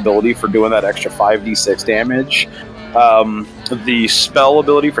possibility for doing that extra 5d6 damage. The spell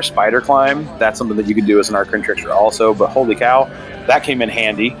ability for Spider Climb, that's something that you can do as an Arcane Trickster also, but holy cow, that came in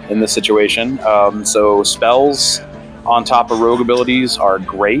handy in this situation. So spells on top of rogue abilities are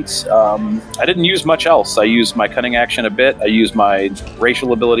great. I didn't use much else. I used my cunning action a bit. I used my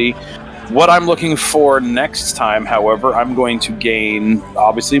racial ability. What I'm looking for next time, however, I'm going to gain,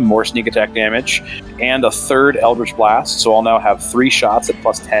 obviously, more sneak attack damage and a 3rd Eldritch Blast. So I'll now have 3 shots at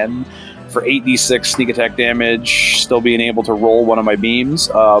plus 10 for 8d6 sneak attack damage, still being able to roll one of my beams.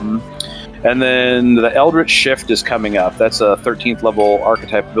 And then the Eldritch Shift is coming up. That's a 13th level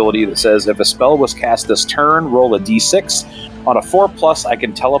archetype ability that says if a spell was cast this turn, roll a d6. On a 4+, I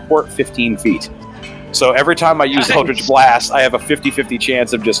can teleport 15 feet. So every time I use Eldritch Blast, I have a 50-50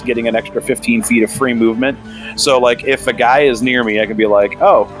 chance of just getting an extra 15 feet of free movement. So, like, if a guy is near me, I can be like,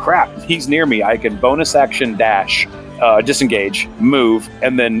 oh, crap, he's near me. I can bonus action dash, disengage, move,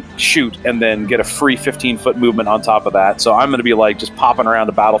 and then shoot, and then get a free 15-foot movement on top of that. So I'm going to be, like, just popping around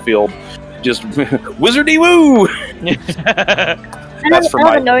the battlefield, just wizardy woo! That's for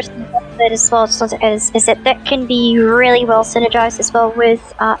my... that as well, is that can be really well synergized as well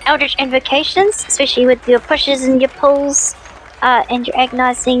with Eldritch Invocations, especially with your pushes and your pulls and your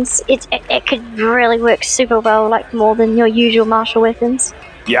agonizings. It could really work super well, like more than your usual martial weapons.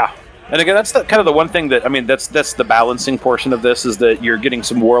 Yeah. And again, that's kind of the one thing that, I mean, that's the balancing portion of this, is that you're getting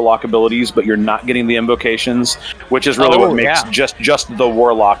some Warlock abilities, but you're not getting the invocations, which is really what makes just the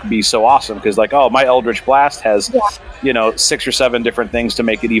Warlock be so awesome. Because, like, oh, my Eldritch Blast has, 6 or 7 different things to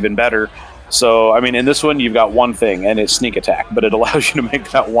make it even better. So, I mean, in this one, you've got one thing, and it's sneak attack, but it allows you to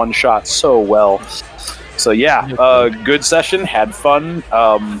make that one shot so well. So, yeah, good session, had fun.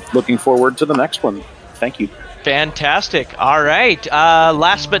 Looking forward to the next one. Thank you. Fantastic. All right.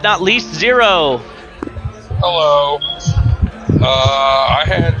 Last but not least, Zero. Hello. I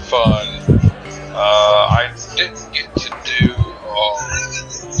had fun. I didn't get to do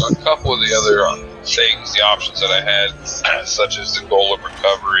a couple of the other things, the options that I had, such as the golem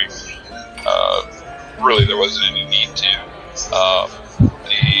recovery, really there wasn't any need to.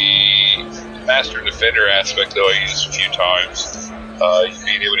 The Master Defender aspect, though, I used a few times.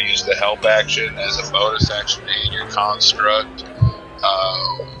 Being able to use the help action as a bonus action in your construct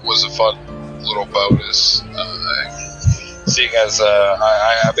was a fun little bonus. Seeing as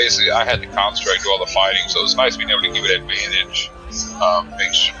I basically had the construct do all the fighting, so it was nice being able to give it advantage.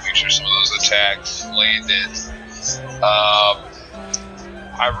 Make sure some of those attacks landed.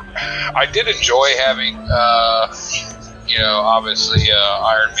 I did enjoy having, obviously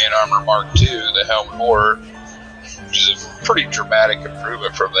Iron Man Armor Mark II, the Helmet Horror, which is a pretty dramatic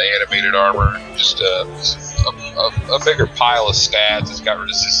improvement from the animated armor. Just a bigger pile of stats. It's got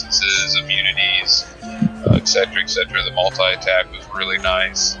resistances, immunities, etc., etc. The multi-attack was really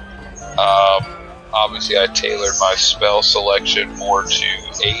nice. Obviously, I tailored my spell selection more to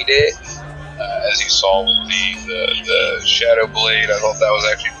aid it. As you saw with the Shadow Blade, I thought that was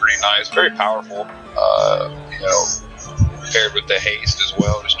actually pretty nice. Very powerful. Paired with the haste as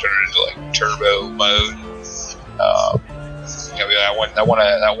well, just turn it into like turbo mode.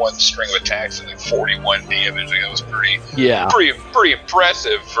 That one string of attacks and like 41 damage. That was pretty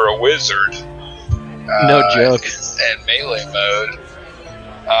impressive for a wizard. No joke. And melee mode.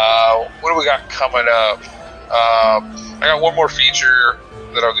 What do we got coming up? I got one more feature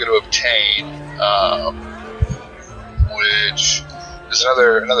that I'll get to obtain, which is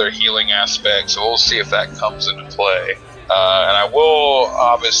another healing aspect. So we'll see if that comes into play. And I will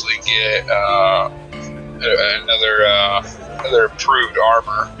obviously get another improved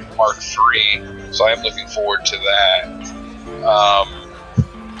armor, Mark III. So I am looking forward to that.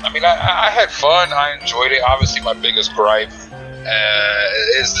 I had fun. I enjoyed it. Obviously, my biggest gripe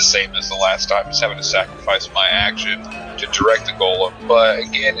is the same as the last time. Just having to sacrifice my action to direct the golem. But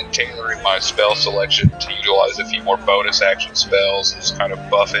again, in tailoring my spell selection to utilize a few more bonus action spells and just kind of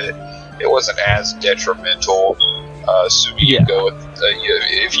buff it, it wasn't as detrimental. Assuming you go with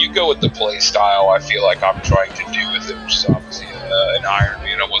if you go with the play style I feel like I'm trying to do with it, which is obviously an Iron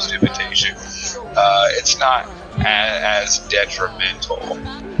Man almost imitation, it's not as detrimental.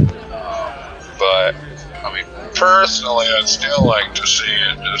 But personally, I'd still like to see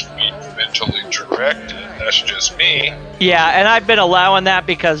it just be mentally directed. That's just me. Yeah, and I've been allowing that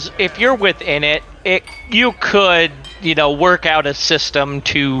because if you're within it, you could, work out a system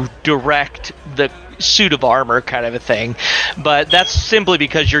to direct the suit of armor kind of a thing, but that's simply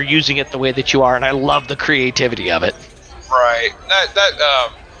because you're using it the way that you are, and I love the creativity of it. Right.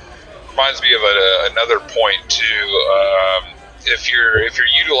 That reminds me of another point too. If you're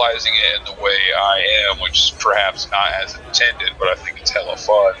utilizing it in the way I am, which is perhaps not as intended, but I think it's hella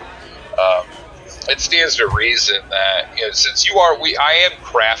fun. It stands to reason that since I am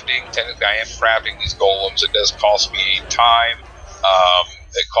crafting. Technically, I am crafting these golems. It does cost me time.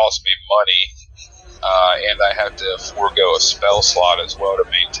 It costs me money. And I have to forego a spell slot as well to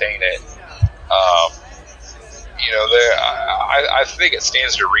maintain it. I think it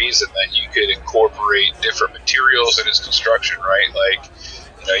stands to reason that you could incorporate different materials in its construction, right? Like,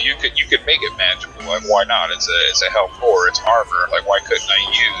 you could make it magical. Like, why not? It's a helm core. It's armor. Like, why couldn't I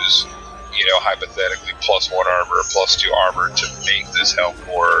use, hypothetically +1 armor or +2 armor to make this helm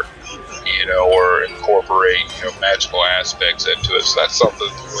core? Or incorporate, magical aspects into it. So that's something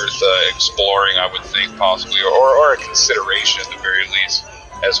worth exploring, I would think, possibly, or a consideration at the very least,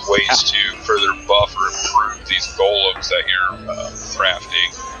 as ways to further buff or improve these golems that you're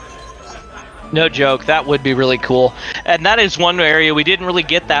crafting. No joke, that would be really cool. And that is one area we didn't really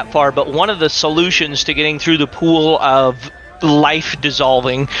get that far, but one of the solutions to getting through the pool of life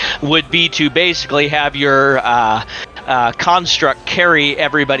dissolving would be to basically have your construct carry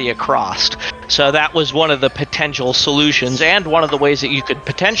everybody across. So that was one of the potential solutions, and one of the ways that you could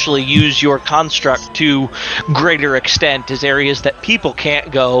potentially use your construct to greater extent is areas that people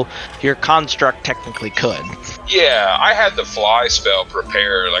can't go, your construct technically could. Yeah, I had the fly spell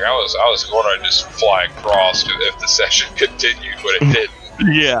prepared. Like I was going to just fly across if the session continued, but it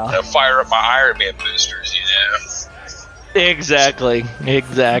didn't. Yeah. Fire up my Iron Man boosters, Exactly.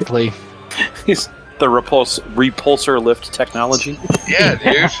 He's the repulsor lift technology. Yeah,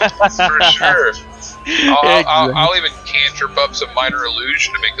 dude, for sure. I'll even cantrip up some minor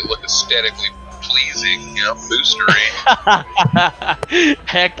illusion to make it look aesthetically pleasing, boostery.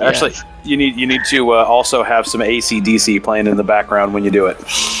 Heck yeah. Actually, you need to also have some AC/DC playing in the background when you do it.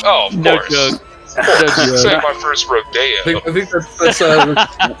 Oh, of No course. joke. It's like my first rodeo. I think that's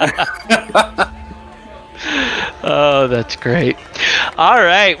Oh, that's great. All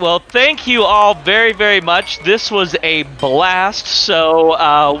right. Well, thank you all very, very much. This was a blast.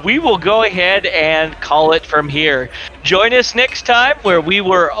 So we will go ahead and call it from here. Join us next time where we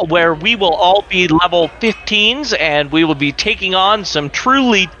will all be level 15s and we will be taking on some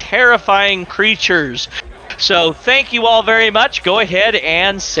truly terrifying creatures. So thank you all very much. Go ahead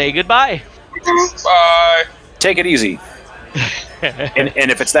and say goodbye. Bye. Take it easy. and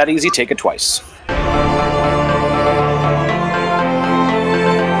if it's that easy, take it twice.